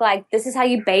basic, like this is how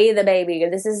you bathe a baby. Or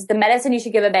this is the medicine you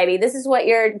should give a baby. This is what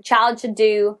your child should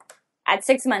do at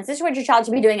 6 months. This is what your child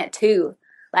should be doing at 2.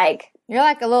 Like, you're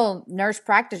like a little nurse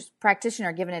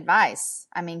practitioner giving advice.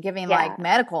 I mean, giving like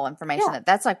medical information.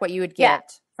 That's like what you would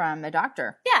get from a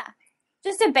doctor. Yeah.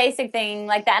 Just a basic thing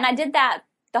like that. And I did that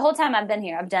the whole time I've been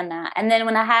here. I've done that. And then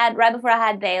right before I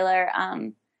had Baylor,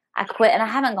 I quit and I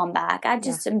haven't gone back. I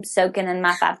just am soaking in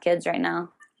my 5 kids right now.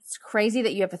 It's crazy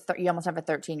that you have you almost have a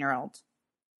 13-year-old.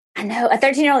 I know, a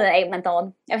 13-year-old and an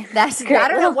 8-month-old. I mean, that's great. I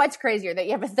don't know what's crazier, that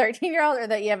you have a 13-year-old or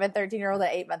that you have a 13-year-old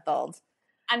and 8-month-old.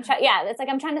 It's like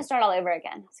I'm trying to start all over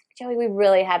again. It's like, Joey, we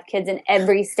really have kids in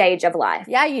every stage of life.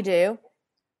 Yeah, you do.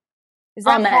 Is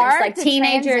that hard? Like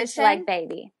teenagers to like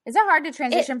baby. Is it hard to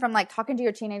transition from like talking to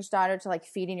your teenage daughter to like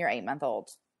feeding your 8-month-old?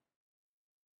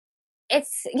 It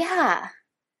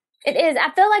is.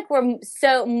 I feel like we're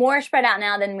so more spread out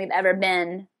now than we've ever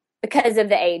been because of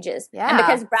the ages. Yeah. And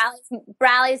because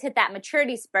Bradley's hit that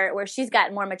maturity spurt where she's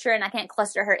gotten more mature and I can't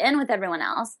cluster her in with everyone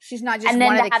else. She's not just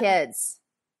one of the kids.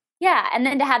 Yeah. And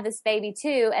then to have this baby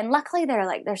too. And luckily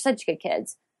they're such good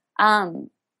kids. And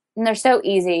they're so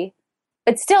easy.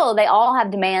 But still, they all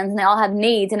have demands and they all have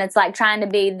needs. And it's like trying to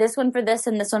be this one for this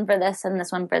and this one for this and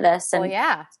this one for this. And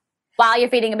while you're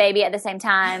feeding a baby at the same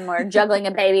time or juggling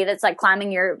a baby that's like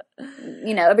climbing your,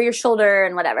 over your shoulder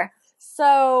and whatever.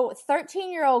 So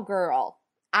 13-year-old girl,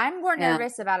 I'm more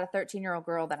nervous about a 13-year-old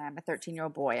girl than I'm a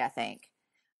 13-year-old boy, I think.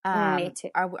 Me too.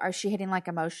 Are she hitting like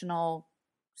emotional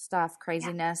stuff,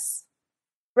 craziness?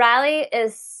 Yeah. Riley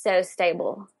is so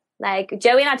stable. Like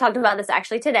Joey and I talked about this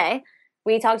actually today.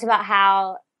 We talked about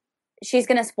how she's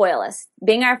going to spoil us.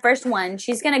 Being our first one,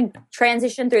 she's going to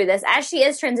transition through this as she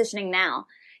is transitioning now.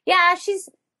 Yeah,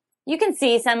 you can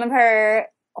see some of her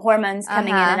hormones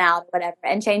coming in and out, whatever,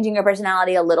 and changing her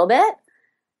personality a little bit.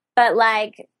 But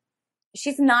like,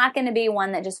 she's not going to be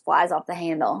one that just flies off the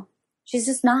handle. She's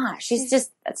just not.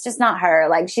 That's just not her.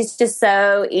 Like, she's just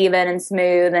so even and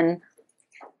smooth and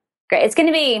great. It's going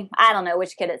to be, I don't know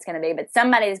which kid it's going to be, but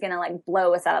somebody's going to like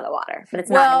blow us out of the water. But it's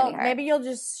not going to be her.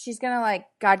 Maybe she's going to like,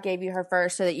 God gave you her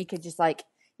first so that you could just like,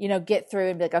 get through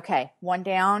and be like, okay, one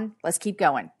down, let's keep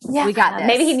going. Yeah. We got this.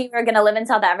 Maybe he knew we were going to live in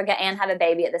South Africa and have a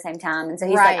baby at the same time. And so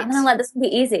he's like, I'm going to let this be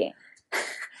easy.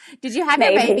 Did you have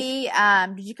your baby?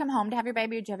 Did you come home to have your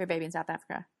baby or did you have your baby in South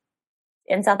Africa?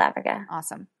 In South Africa.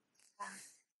 Awesome.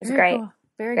 It was great. Cool.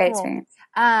 Very great cool.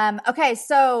 experience. Okay,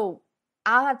 so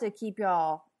I'll have to keep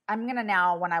y'all. I'm going to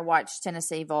now, when I watch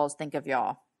Tennessee Vols, think of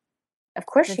y'all. Of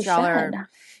course you should.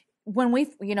 When we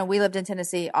lived in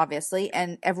Tennessee, obviously,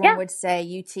 and everyone would say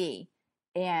UT.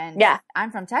 And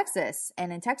I'm from Texas,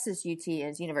 and in Texas, UT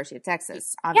is University of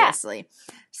Texas, obviously.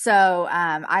 Yeah. So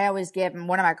I always give,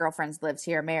 one of my girlfriends lives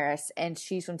here, Maris, and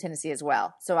she's from Tennessee as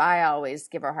well. So I always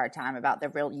give her a hard time about the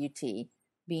real UT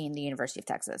being the University of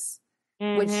Texas,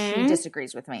 which she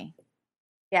disagrees with me.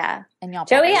 Yeah. And y'all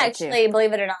Joey actually,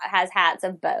 believe it or not, has hats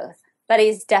of both, but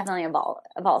he's definitely a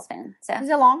Vols fan. So he's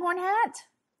a Longhorn hat?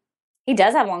 He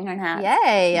does have Longhorn hats.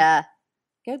 Yay.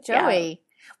 Go Joey. Yeah.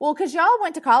 Well, because y'all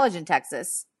went to college in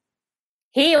Texas.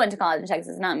 He went to college in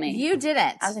Texas, not me. You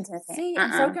didn't. I was in Tennessee. See,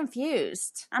 I'm so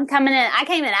confused. I'm coming in. I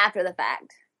came in after the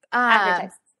fact. After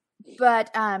Texas.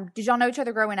 But did y'all know each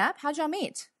other growing up? How'd y'all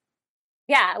meet?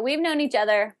 Yeah, we've known each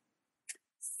other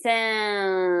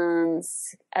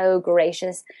since, oh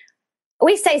gracious.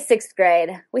 We say 6th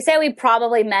grade. We say we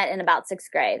probably met in about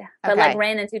 6th grade, but like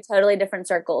ran into totally different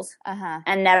circles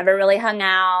and never really hung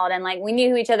out. And like we knew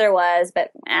who each other was,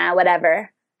 but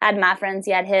whatever. I had my friends,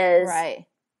 he had his. Right.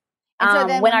 And so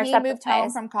then when he moved home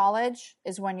from college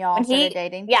is when y'all started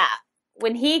dating? Yeah.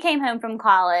 When he came home from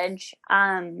college,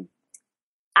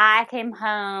 I came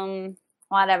home,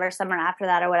 whatever, summer after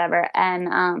that or whatever.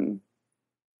 And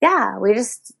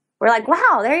we're like,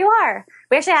 wow, there you are.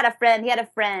 We actually had a friend. He had a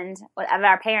friend of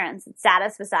our parents that sat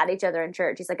us beside each other in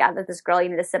church. He's like, I've got this girl you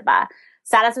need to sit by.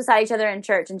 Sat us beside each other in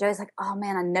church. And Joey's like, oh,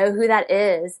 man, I know who that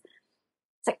is.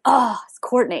 It's like, oh, it's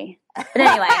Courtney. But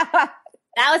anyway,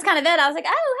 that was kind of it. I was like,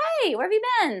 oh, hey, where have you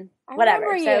been? Whatever.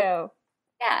 Remember you.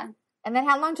 Yeah. And then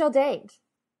how long did y'all date?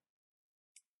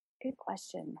 Good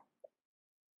question.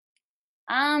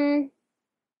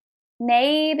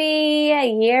 Maybe a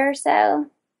year or so.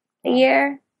 A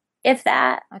year. If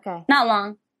that. Okay. Not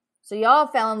long. So y'all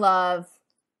fell in love,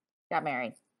 got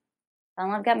married. Fell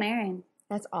in love, got married.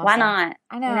 That's awesome. Why not?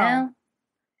 I know. You know?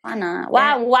 Why not?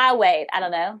 Why wait? I don't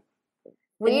know.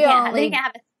 We then only you can't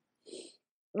have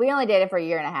we only dated for a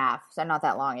year and a half, so not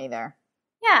that long either.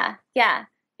 Yeah.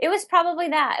 It was probably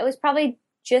that. It was probably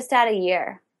just at a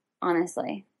year,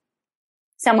 honestly.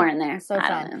 Somewhere in there. So I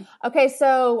fun. don't know. Okay,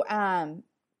 so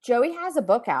Joey has a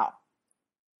book out.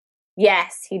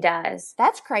 Yes, he does.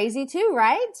 That's crazy too,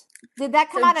 right? Did that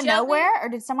come So out of Joey- nowhere, or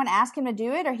did someone ask him to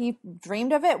do it, or he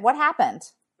dreamed of it? What happened?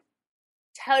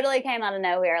 Totally came out of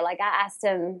nowhere. Like, I asked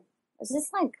him, is this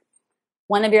like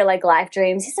one of your like life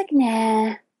dreams? He's like,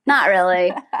 nah, not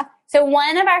really. So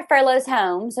one of our furloughs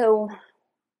home, so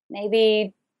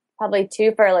maybe probably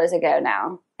 2 furloughs ago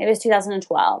now, maybe it was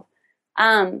 2012,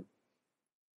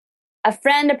 a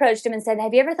friend approached him and said,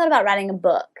 have you ever thought about writing a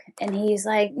book? And he's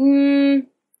like, no.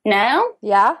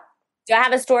 Yeah. Do I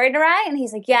have a story to write? And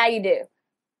he's like, yeah, you do.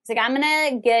 He's like, I'm going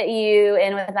to get you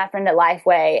in with my friend at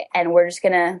Lifeway, and we're just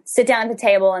going to sit down at the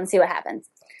table and see what happens.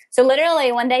 So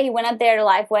literally one day he went up there to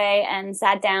Lifeway and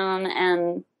sat down,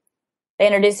 and they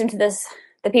introduced him to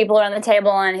the people around the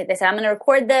table, and they said, I'm going to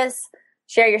record this,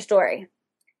 share your story.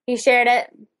 He shared it.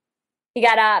 He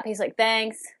got up. He's like,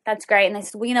 thanks. That's great. And they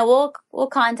said, well, we'll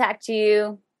contact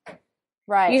you.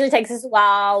 Right. Usually takes us a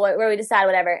while where we decide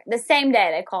whatever. The same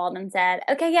day they called and said,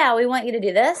 okay, yeah, we want you to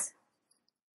do this.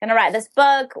 Gonna write this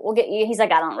book. We'll get you. He's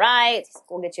like, I don't write.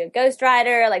 We'll get you a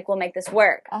ghostwriter. Like, we'll make this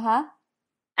work. Uh-huh.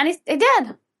 And he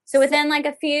did. So within like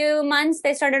a few months,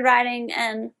 they started writing,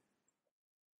 and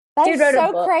That's dude wrote a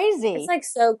so book. crazy. It's like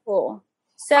so cool.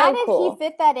 So How did cool. he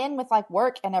fit that in with like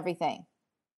work and everything?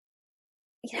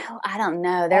 I don't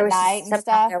know. There At was night and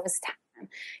stuff? There was time.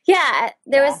 Yeah,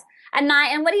 there Yeah. was at night.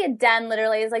 And what he had done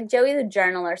literally is like, Joey's a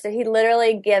journaler. So he'd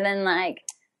literally given like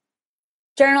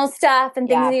journal stuff and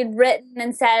things Yeah. that he'd written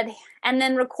and said, and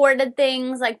then recorded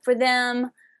things like for them.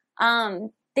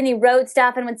 Then he wrote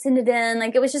stuff and would send it in.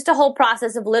 Like, it was just a whole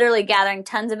process of literally gathering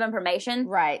tons of information.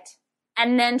 Right.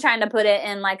 And then trying to put it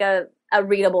in like a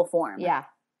readable form. Yeah.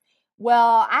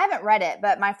 Well, I haven't read it,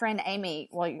 but my friend Amy,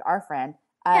 well, our friend,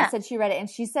 said she read it, and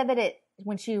she said that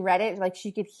when she read it, like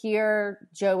she could hear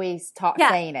Joey's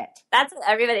saying it. That's what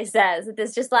everybody says.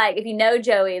 It's just like, if you know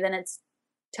Joey, then it's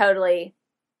totally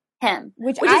him.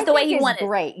 Which is the way he wanted.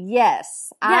 Great.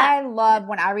 Yes. Yeah. I love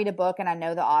when I read a book and I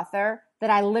know the author that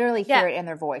I literally hear it in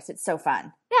their voice. It's so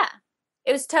fun. Yeah.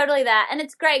 It was totally that. And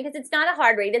it's great because it's not a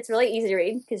hard read. It's really easy to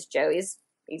read because Joey's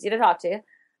easy to talk to.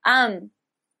 And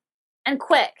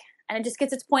quick. And it just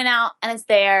gets its point out, and it's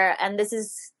there. And this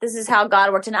is how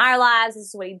God worked in our lives. This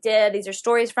is what he did. These are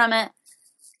stories from it.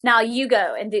 Now you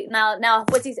go and do. Now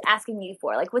what's he asking you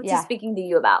for? Like, what's he speaking to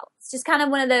you about? It's just kind of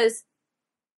one of those.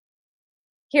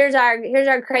 Here's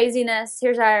our craziness.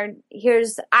 Here's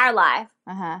our life.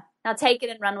 Uh-huh. Now take it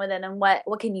and run with it. And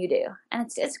what can you do?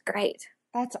 And it's great.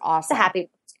 That's awesome. It's a happy.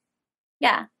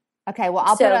 Yeah. Okay. Well,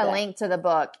 I'll So put a good. link to the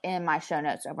book in my show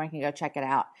notes so everyone can go check it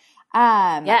out.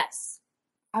 Yes.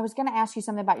 I was going to ask you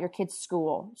something about your kids'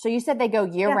 school. So you said they go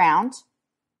year round.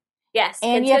 Yes.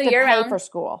 And you have to pay for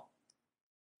school.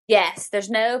 Yes. There's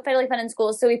no federally funded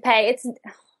schools. So we pay, it's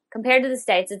compared to the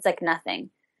States, it's like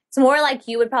nothing. It's more like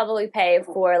you would probably pay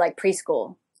for like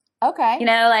preschool. Okay.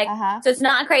 So it's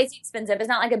not crazy expensive. It's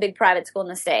not like a big private school in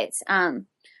the States.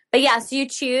 But yeah, so you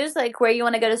choose like where you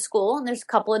want to go to school, and there's a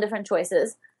couple of different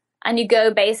choices. And you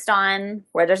go based on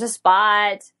where there's a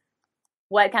spot,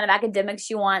 what kind of academics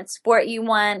you want, sport you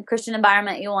want, Christian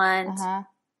environment you want,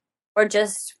 or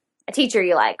just a teacher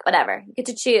you like, whatever. You get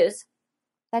to choose.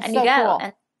 That's and so you go, cool.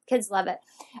 and kids love it.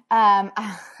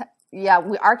 Yeah,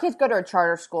 our kids go to a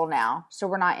charter school now, so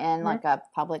we're not in like a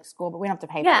public school, but we don't have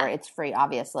to pay for it. It's free,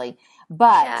 obviously.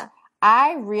 But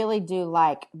I really do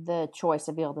like the choice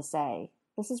to be able to say,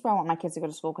 this is where I want my kids to go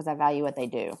to school because I value what they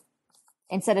do.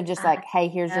 Instead of just like, hey,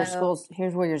 here's your schools,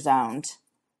 here's where you're zoned.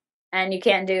 And you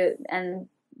can't do, and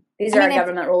these are our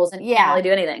government rules, and you can't really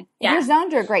do anything. If you're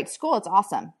zoned to a great school, it's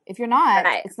awesome. If you're not,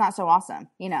 it's not so awesome.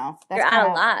 That's you're out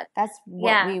of luck. That's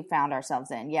what we found ourselves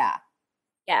in. Yeah.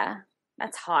 Yeah.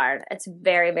 That's hard. It's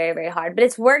very, very, very hard. But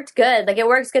it's worked good. Like, it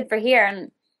works good for here.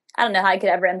 And I don't know how I could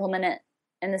ever implement it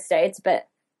in the States, but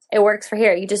it works for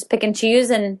here. You just pick and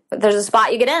choose, and if there's a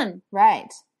spot, you get in.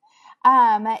 Right.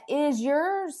 Is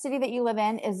your city that you live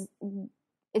in, is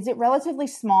it relatively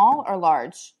small or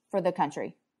large for the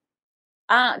country?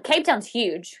 Cape Town's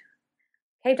huge.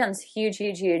 Cape Town's huge,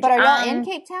 huge, huge. But are y'all in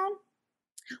Cape Town?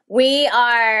 We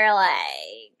are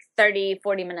like 30,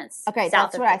 40 minutes. Okay,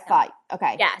 south that's what I thought.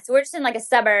 Okay. Yeah, so we're just in like a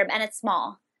suburb, and it's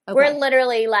small. Okay. We're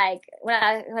literally like, when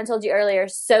I told you earlier,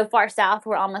 so far south,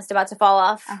 we're almost about to fall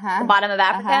off the bottom of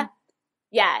Africa.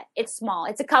 Yeah, it's small.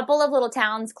 It's a couple of little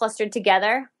towns clustered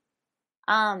together.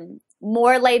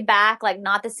 more laid back, like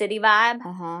not the city vibe.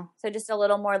 Uh-huh. So just a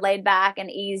little more laid back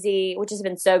and easy, which has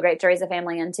been so great to raise a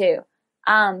family in too.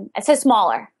 It's so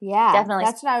smaller. Yeah. Definitely.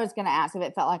 That's what I was going to ask, if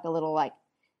it felt like a little, like,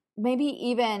 maybe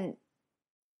even,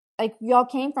 like, y'all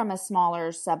came from a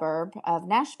smaller suburb of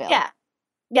Nashville. Yeah.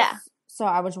 Yeah. So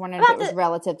I was wondering if it was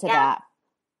relative to that.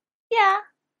 Yeah.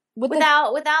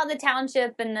 Without the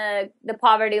township and the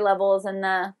poverty levels and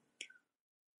the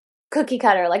cookie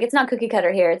cutter. Like, it's not cookie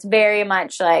cutter here. It's very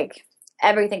much like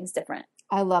everything's different.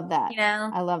 I love that. You know?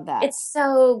 I love that. It's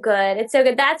so good. It's so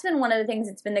good. That's been one of the things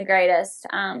that's been the greatest.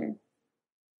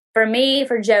 For me,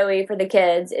 for Joey, for the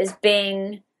kids, is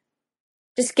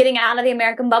just getting out of the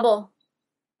American bubble.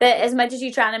 That as much as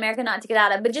you try in America not to get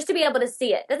out of, but just to be able to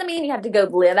see it. Doesn't mean you have to go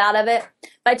live out of it,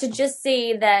 but to just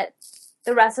see that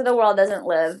the rest of the world doesn't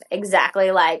live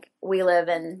exactly like we live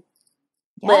and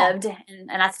lived.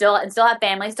 And I still have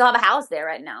family, still have a house there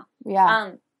right now.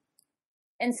 Yeah.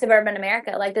 In suburban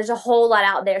America. Like, there's a whole lot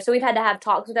out there. So we've had to have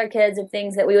talks with our kids of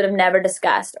things that we would have never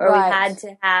discussed, or we've had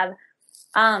to have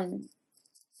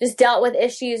just dealt with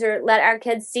issues, or let our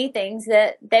kids see things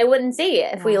that they wouldn't see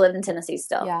if we lived in Tennessee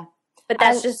still. Yeah. But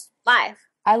that's just life.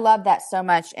 I love that so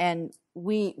much. And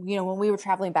we, when we were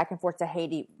traveling back and forth to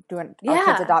Haiti doing our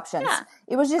kids' adoptions,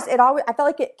 it was just, I felt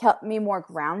like it kept me more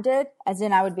grounded, as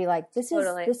in I would be like, this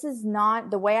is not,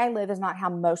 the way I live is not how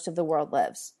most of the world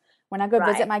lives. When I go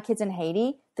visit my kids in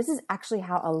Haiti, this is actually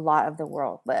how a lot of the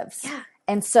world lives. Yeah.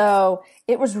 And so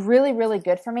it was really, really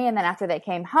good for me. And then after they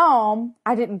came home,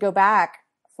 I didn't go back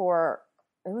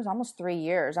it was almost 3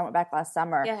 years. I went back last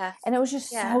summer. Yeah. And it was just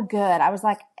so good. I was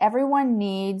like, everyone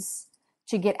needs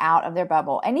to get out of their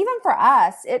bubble. And even for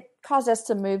us, it caused us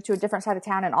to move to a different side of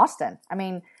town in Austin. I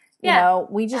mean, you know,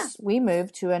 we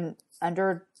moved to an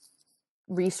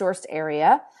under-resourced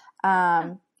area.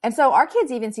 And so our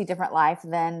kids even see different life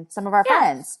than some of our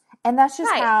friends. And that's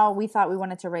just how we thought we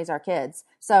wanted to raise our kids.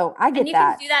 So I get that. And you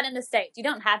can do that in the States. You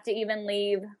don't have to even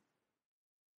leave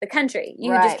the country.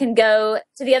 You just can go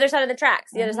to the other side of the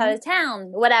tracks, the other side of the town,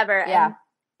 whatever, and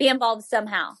be involved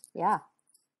somehow. Yeah.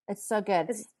 It's so good.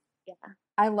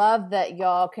 I love that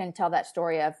y'all can tell that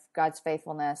story of God's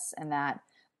faithfulness and that.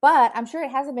 But I'm sure it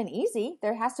hasn't been easy.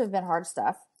 There has to have been hard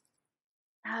stuff.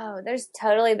 Oh, there's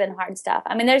totally been hard stuff.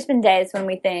 I mean, there's been days when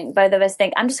both of us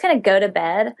think, I'm just going to go to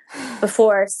bed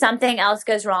before something else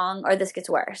goes wrong or this gets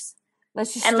worse.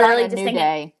 Let's just start a new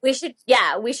day. We should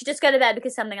just go to bed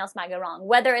because something else might go wrong.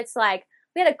 Whether it's like,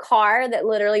 we had a car that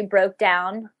literally broke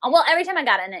down. Well, every time I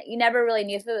got in it, you never really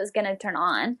knew if it was going to turn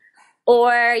on.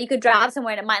 Or you could drive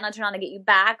somewhere and it might not turn on to get you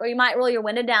back. Or you might roll your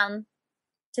window down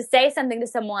to say something to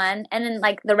someone. And then,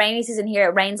 like, the rainy season here,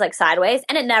 it rains, like, sideways.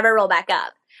 And it never rolled back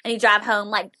up. And you drive home,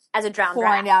 like, as a drowned rat.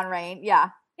 Pouring down rain, yeah.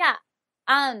 Yeah.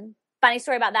 Funny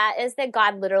story about that is that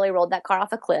God literally rolled that car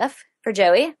off a cliff for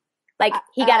Joey. Like,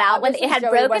 he got out when it had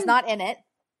broken. Joey was not in it.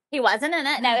 He wasn't in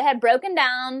it. No, it had broken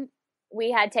down. We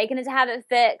had taken it to have it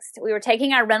fixed. We were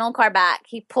taking our rental car back.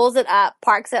 He pulls it up,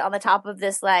 parks it on the top of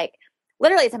this, like,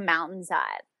 literally it's a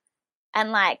mountainside.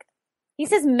 And, like, he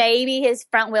says maybe his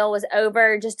front wheel was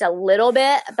over just a little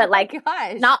bit, but, like,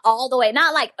 not all the way.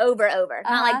 Not, like, over. Not,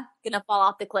 like, gonna fall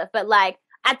off the cliff, but, like,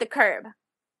 at the curb.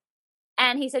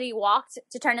 And he said he walked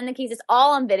to turn in the keys. It's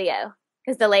all on video.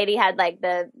 Because the lady had, like,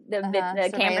 the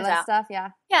cameras out. Stuff, yeah.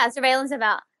 Yeah, surveillance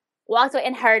about. Walked away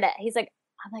and heard it. He's like,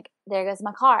 I'm like, there goes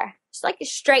my car. Just, like,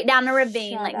 straight down the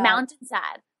ravine,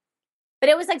 mountainside.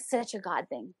 But it was, like, such a God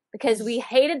thing. Because we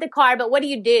hated the car, but what do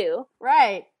you do?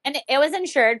 Right. And it was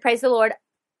insured, praise the Lord.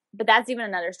 But that's even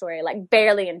another story. Like,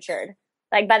 barely insured.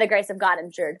 Like, by the grace of God,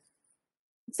 insured.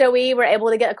 So we were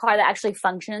able to get a car that actually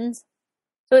functions.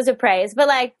 So it was a praise. But,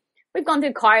 like, we've gone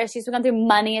through car issues. We've gone through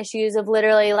money issues of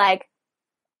literally, like,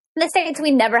 in the States,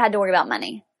 we never had to worry about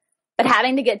money. But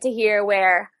having to get to here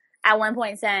where at one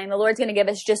point saying the Lord's going to give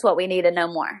us just what we need and no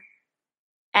more.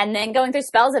 And then going through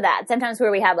spells of that. Sometimes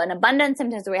where we have an abundance.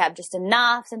 Sometimes where we have just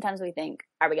enough. Sometimes we think,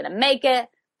 are we going to make it?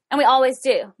 And we always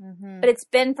do. Mm-hmm. But it's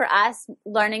been for us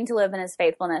learning to live in his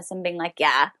faithfulness and being like,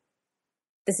 yeah,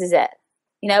 this is it.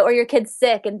 You know, or your kid's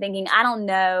sick and thinking, I don't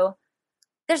know.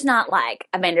 There's not like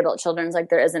a Vanderbilt Children's like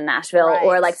there is in Nashville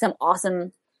or like some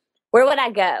awesome. Where would I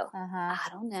go? I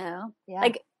don't know. Yeah.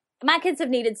 Like, my kids have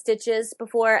needed stitches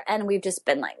before, and we've just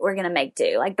been like, we're going to make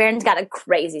do. Like, Barron's got a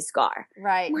crazy scar.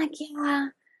 Right. I'm like, yeah.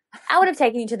 I would have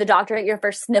taken you to the doctor at your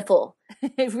first sniffle.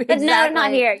 Exactly. But no,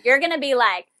 not here. You're going to be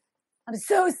like, I'm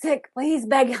so sick. Please,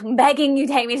 I'm begging you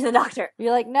take me to the doctor.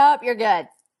 You're like, nope, you're good.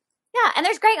 Yeah, and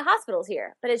there's great hospitals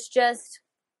here. But it's just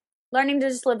learning to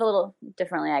just live a little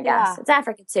differently, I guess. Yeah. It's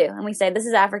Africa, too. And we say, this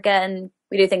is Africa, and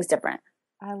we do things different.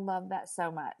 I love that so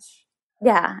much.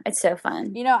 Yeah, it's so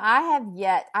fun. I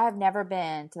have never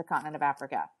been to the continent of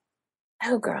Africa.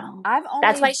 Oh, girl.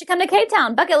 That's why you should come to Cape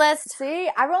Town. Bucket list. See,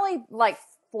 I've only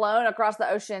flown across the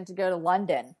ocean to go to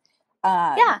London.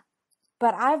 Yeah.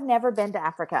 But I've never been to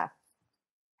Africa.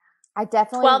 I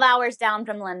definitely 12 hours down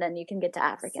from London, you can get to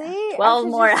Africa. See, 12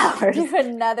 more hours. Do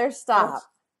another stop.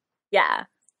 Yeah.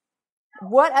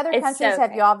 What other countries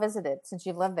have y'all visited since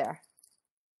you've lived there?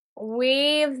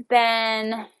 We've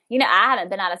been, I haven't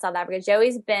been out of South Africa.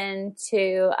 Joey's been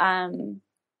to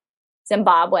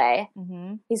Zimbabwe.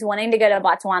 Mm-hmm. He's wanting to go to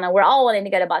Botswana. We're all wanting to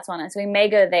go to Botswana, so we may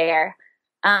go there.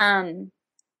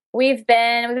 We've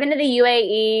been to the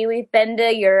UAE. We've been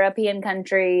to European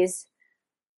countries.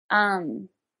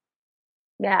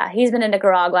 Yeah, he's been to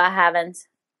Nicaragua. I haven't.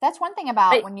 That's one thing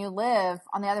about when you live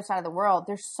on the other side of the world.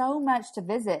 There's so much to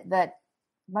visit that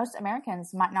most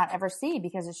Americans might not ever see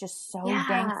because it's just so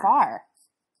dang far.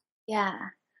 Yeah.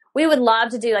 We would love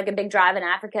to do like a big drive in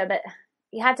Africa, but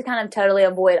you have to kind of totally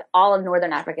avoid all of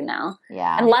Northern Africa now.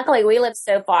 Yeah. And luckily we live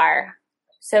so far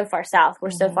south. We're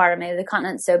so far removed. The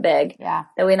continent's so big that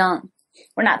we're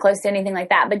not close to anything like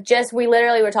that. But we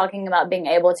literally were talking about being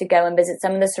able to go and visit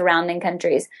some of the surrounding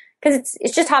countries. Because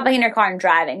it's just hopping in your car and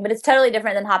driving, but it's totally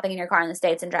different than hopping in your car in the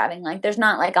States and driving. Like, there's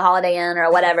not like a Holiday Inn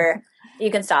or whatever you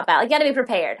can stop at. Like, you got to be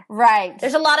prepared. Right.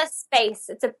 There's a lot of space.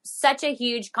 It's such a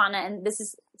huge continent, and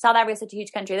South Africa is such a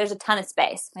huge country. There's a ton of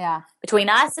space. Yeah. Between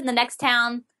us and the next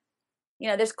town,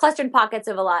 there's clustered pockets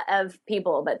of a lot of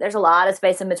people, but there's a lot of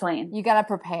space in between. You got to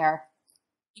prepare.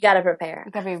 You got to prepare.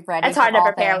 You got to be ready. It's hard to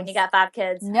prepare when you got 5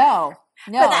 kids. No.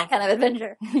 For that kind of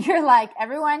adventure. You're like,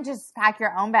 everyone just pack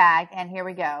your own bag, and here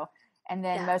we go. And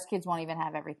then most kids won't even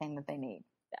have everything that they need.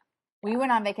 Yeah. We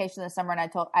went on vacation this summer,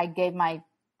 and I gave my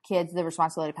kids the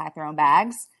responsibility to pack their own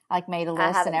bags. I made a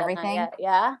list and everything.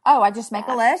 Yeah. Oh, I just make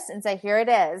a list and say, here it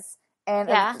is. And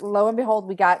lo and behold,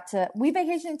 we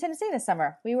vacationed in Tennessee this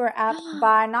summer. We were out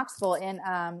by Knoxville in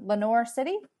Lenoir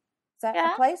City. Is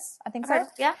that a place? I think so.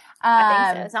 Yeah.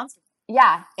 I think so. It sounds.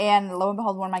 Yeah. And lo and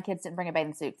behold, one of my kids didn't bring a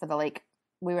bathing suit for the lake.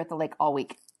 We were at the lake all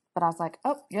week. But I was like,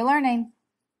 oh, you're learning.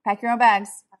 Pack your own bags.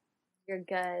 You're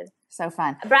good. So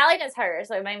fun. Bradley does hers.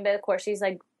 But of course, she's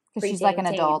like she's like an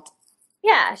adult.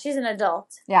 Yeah, she's an adult.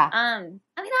 Yeah. I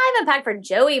haven't packed for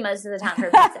Joey most of the time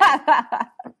for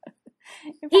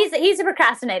pizza. He's a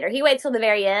procrastinator. He waits till the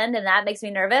very end, and that makes me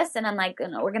nervous. And I'm like,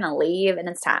 we're gonna leave, and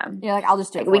it's time. You're like, I'll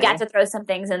just do it. We got to throw some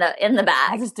things in the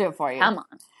bag. I'll just do it for you. Come on.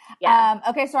 Yeah.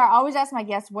 Okay, so I always ask my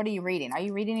guests, what are you reading? Are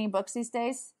you reading any books these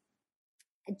days?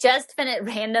 Just finished,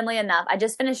 randomly enough, I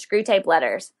just finished Screw Tape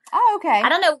Letters. Oh, okay. I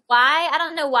don't know why.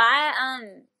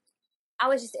 I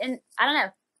was just I don't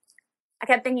know. I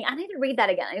kept thinking, I need to read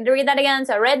that again.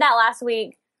 So I read that last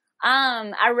week.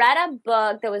 I read a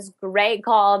book that was great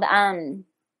called,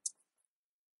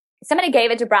 somebody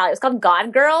gave it to Bradley. It was called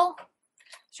God Girl. I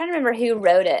was trying to remember who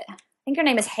wrote it. I think her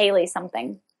name is Haley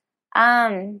something.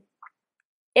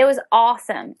 It was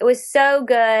awesome. It was so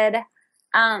good.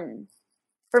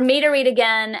 For me to read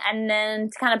again and then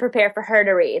to kind of prepare for her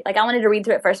to read. Like, I wanted to read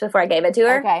through it first before I gave it to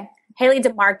her. Okay. Haley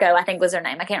DeMarco, I think was her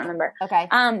name. I can't remember. Okay.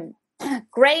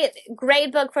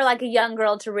 Great book for like a young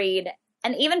girl to read.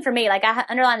 And even for me, like, I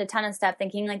underlined a ton of stuff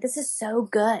thinking like, this is so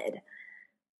good.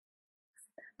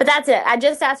 But that's it. I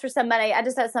just asked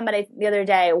somebody the other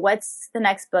day, what's the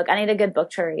next book? I need a good book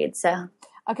to read. So.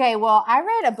 Okay. Well, I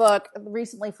read a book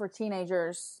recently for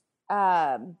teenagers,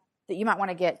 that you might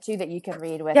want to get too, that you can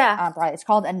read with. It's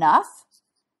called Enough.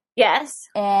 Yes.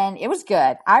 And it was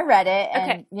good. I read it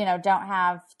and, don't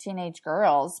have teenage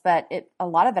girls, but a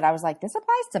lot of it, I was like, this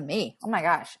applies to me. Oh my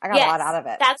gosh. I got a lot out of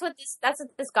it. That's what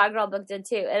this God Girl book did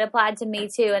too. It applied to me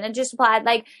too. And it just applied,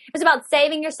 like, it was about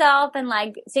saving yourself and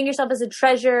like seeing yourself as a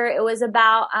treasure. It was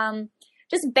about,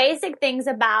 just basic things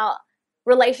about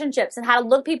relationships and how to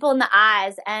look people in the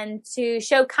eyes and to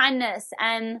show kindness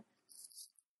and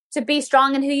to be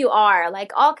strong in who you are.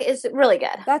 Like, it's really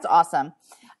good. That's awesome.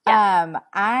 Yeah.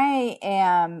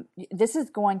 This is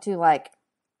going to I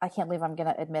can't believe I'm going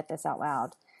to admit this out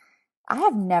loud. I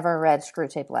have never read Screw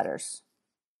Tape Letters.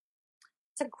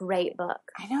 It's a great book.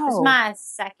 I know. It's my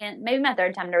second, maybe my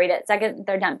third time to read it.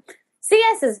 Third time.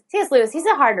 C.S. Lewis. He's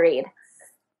a hard read,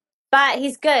 but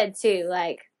he's good too.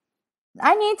 Like,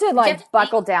 I need to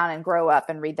buckle down and grow up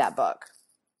and read that book.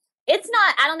 It's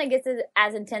not, I don't think it's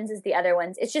as intense as the other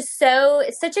ones. It's just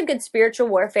it's such a good spiritual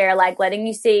warfare, like letting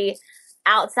you see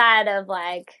outside of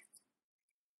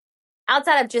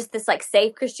just this like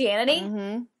safe Christianity.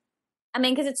 Mm-hmm. I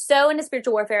mean, because it's so into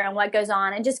spiritual warfare and what goes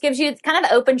on. It just gives you, kind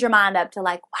of opens your mind up to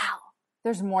like, wow.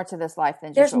 There's more to this life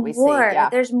than just what we see. Yeah.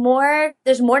 There's more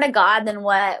to God than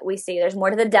what we see. There's more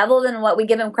to the devil than what we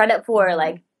give him credit for. Mm-hmm.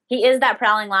 Like, he is that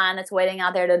prowling lion that's waiting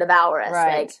out there to devour us.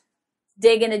 Right. Like,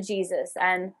 dig into Jesus.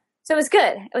 And so it was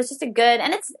good. It was just a good,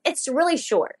 and it's really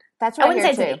short. That's I right wouldn't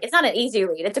here say too. it's not an easy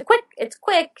read. It's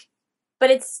quick,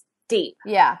 but it's deep.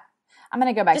 Yeah. I'm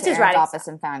going to go back Just to his Aaron's writing office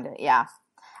and find it. Yeah.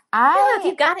 Yeah, if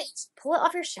you've got it, just pull it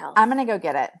off your shelf. I'm going to go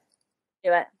get it.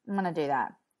 Do it. I'm going to do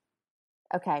that.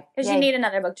 Okay. Because Yay. you need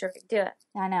another book to read. Do it.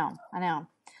 I know.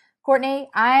 Courtney,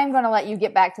 I'm going to let you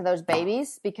get back to those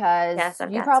babies because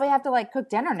you probably have to like cook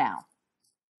dinner now.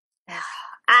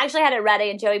 I actually had it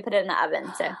ready and Joey put it in the oven.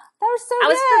 So that was so I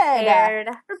good.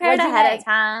 was prepared ahead of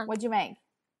time. What'd you make?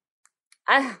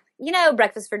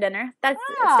 Breakfast for dinner. That's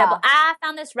Ah. staple. I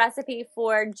found this recipe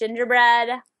for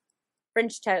gingerbread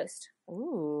French toast.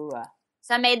 Ooh.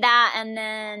 So I made that and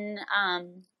then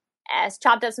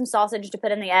chopped up some sausage to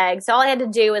put in the eggs. So all I had to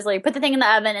do was like put the thing in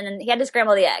the oven and then he had to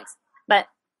scramble the eggs. But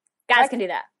guys can do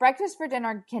that. Breakfast for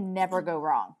dinner can never go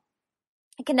wrong.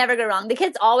 It can never go wrong. The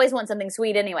kids always want something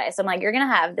sweet anyway. So I'm like, you're going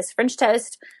to have this French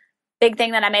toast, big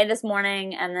thing that I made this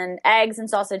morning, and then eggs and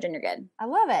sausage and you're good. I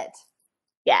love it.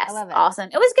 Yes. I love it. Awesome.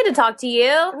 It was good to talk to you.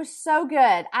 It was so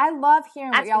good. I love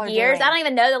hearing what y'all are years. doing. I don't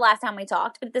even know the last time we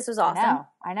talked, but this was awesome.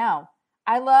 I know.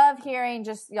 I love hearing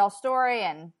just y'all's story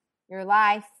and your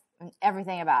life and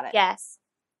everything about it. Yes.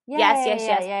 Yay,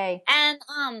 Yes. Yay.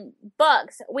 And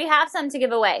books. We have some to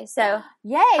give away. So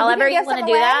yay. however you want to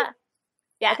do that.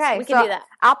 Yes, okay, we can do that.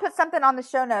 I'll put something on the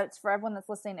show notes for everyone that's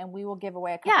listening, and we will give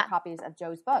away a couple copies of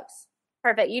Joe's books.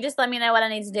 Perfect. You just let me know what I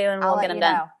need to do, and we'll get them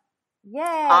done. Yay.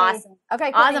 Awesome.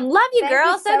 Okay, Courtney, awesome. Love you,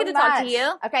 girl. So good to talk to much.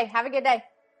 you. Okay, have a good day.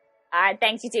 All right.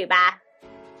 Thanks, you too. Bye.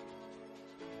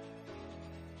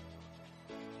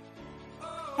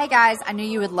 Hey guys, I knew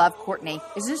you would love Courtney.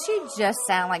 Doesn't she just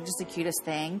sound like just the cutest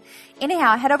thing?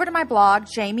 Anyhow, head over to my blog,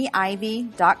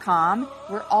 jamieivy.com,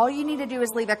 where all you need to do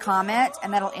is leave a comment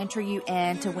and that'll enter you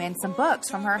in to win some books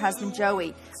from her husband,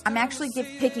 Joey. I'm actually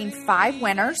picking 5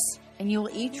 winners and you will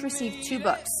each receive 2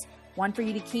 books. One for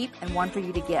you to keep and one for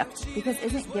you to gift, because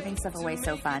isn't giving stuff away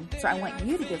so fun? So I want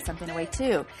you to give something away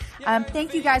too.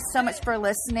 Thank you guys so much for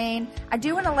listening. I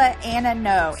do want to let Anna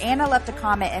know. Anna left a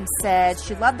comment and said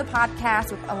she loved the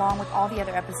podcast along with all the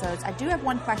other episodes. I do have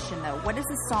one question though. What is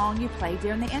the song you play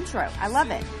during the intro? I love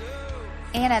it.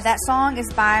 Anna, that song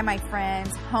is by my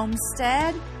friends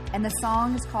Homestead, and the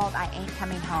song is called I Ain't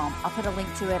Coming Home. I'll put a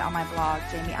link to it on my blog,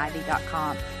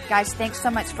 jamieivy.com. Guys, thanks so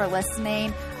much for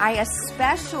listening. I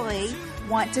especially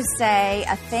want to say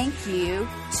a thank you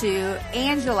to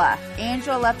Angela.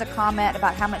 Angela left a comment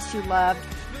about how much she loved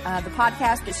the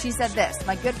podcast, but she said this: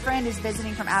 my good friend is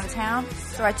visiting from out of town,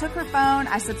 so I took her phone,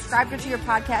 I subscribed her to your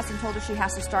podcast, and told her she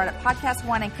has to start at Podcast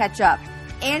 1 and catch up.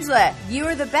 Angela, you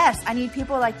are the best. I need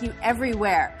people like you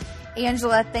everywhere.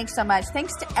 Angela, thanks so much.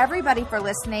 Thanks to everybody for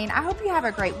listening. I hope you have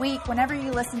a great week. Whenever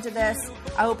you listen to this,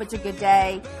 I hope it's a good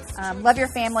day. Love your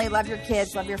family, love your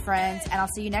kids, love your friends, and I'll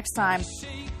see you next time.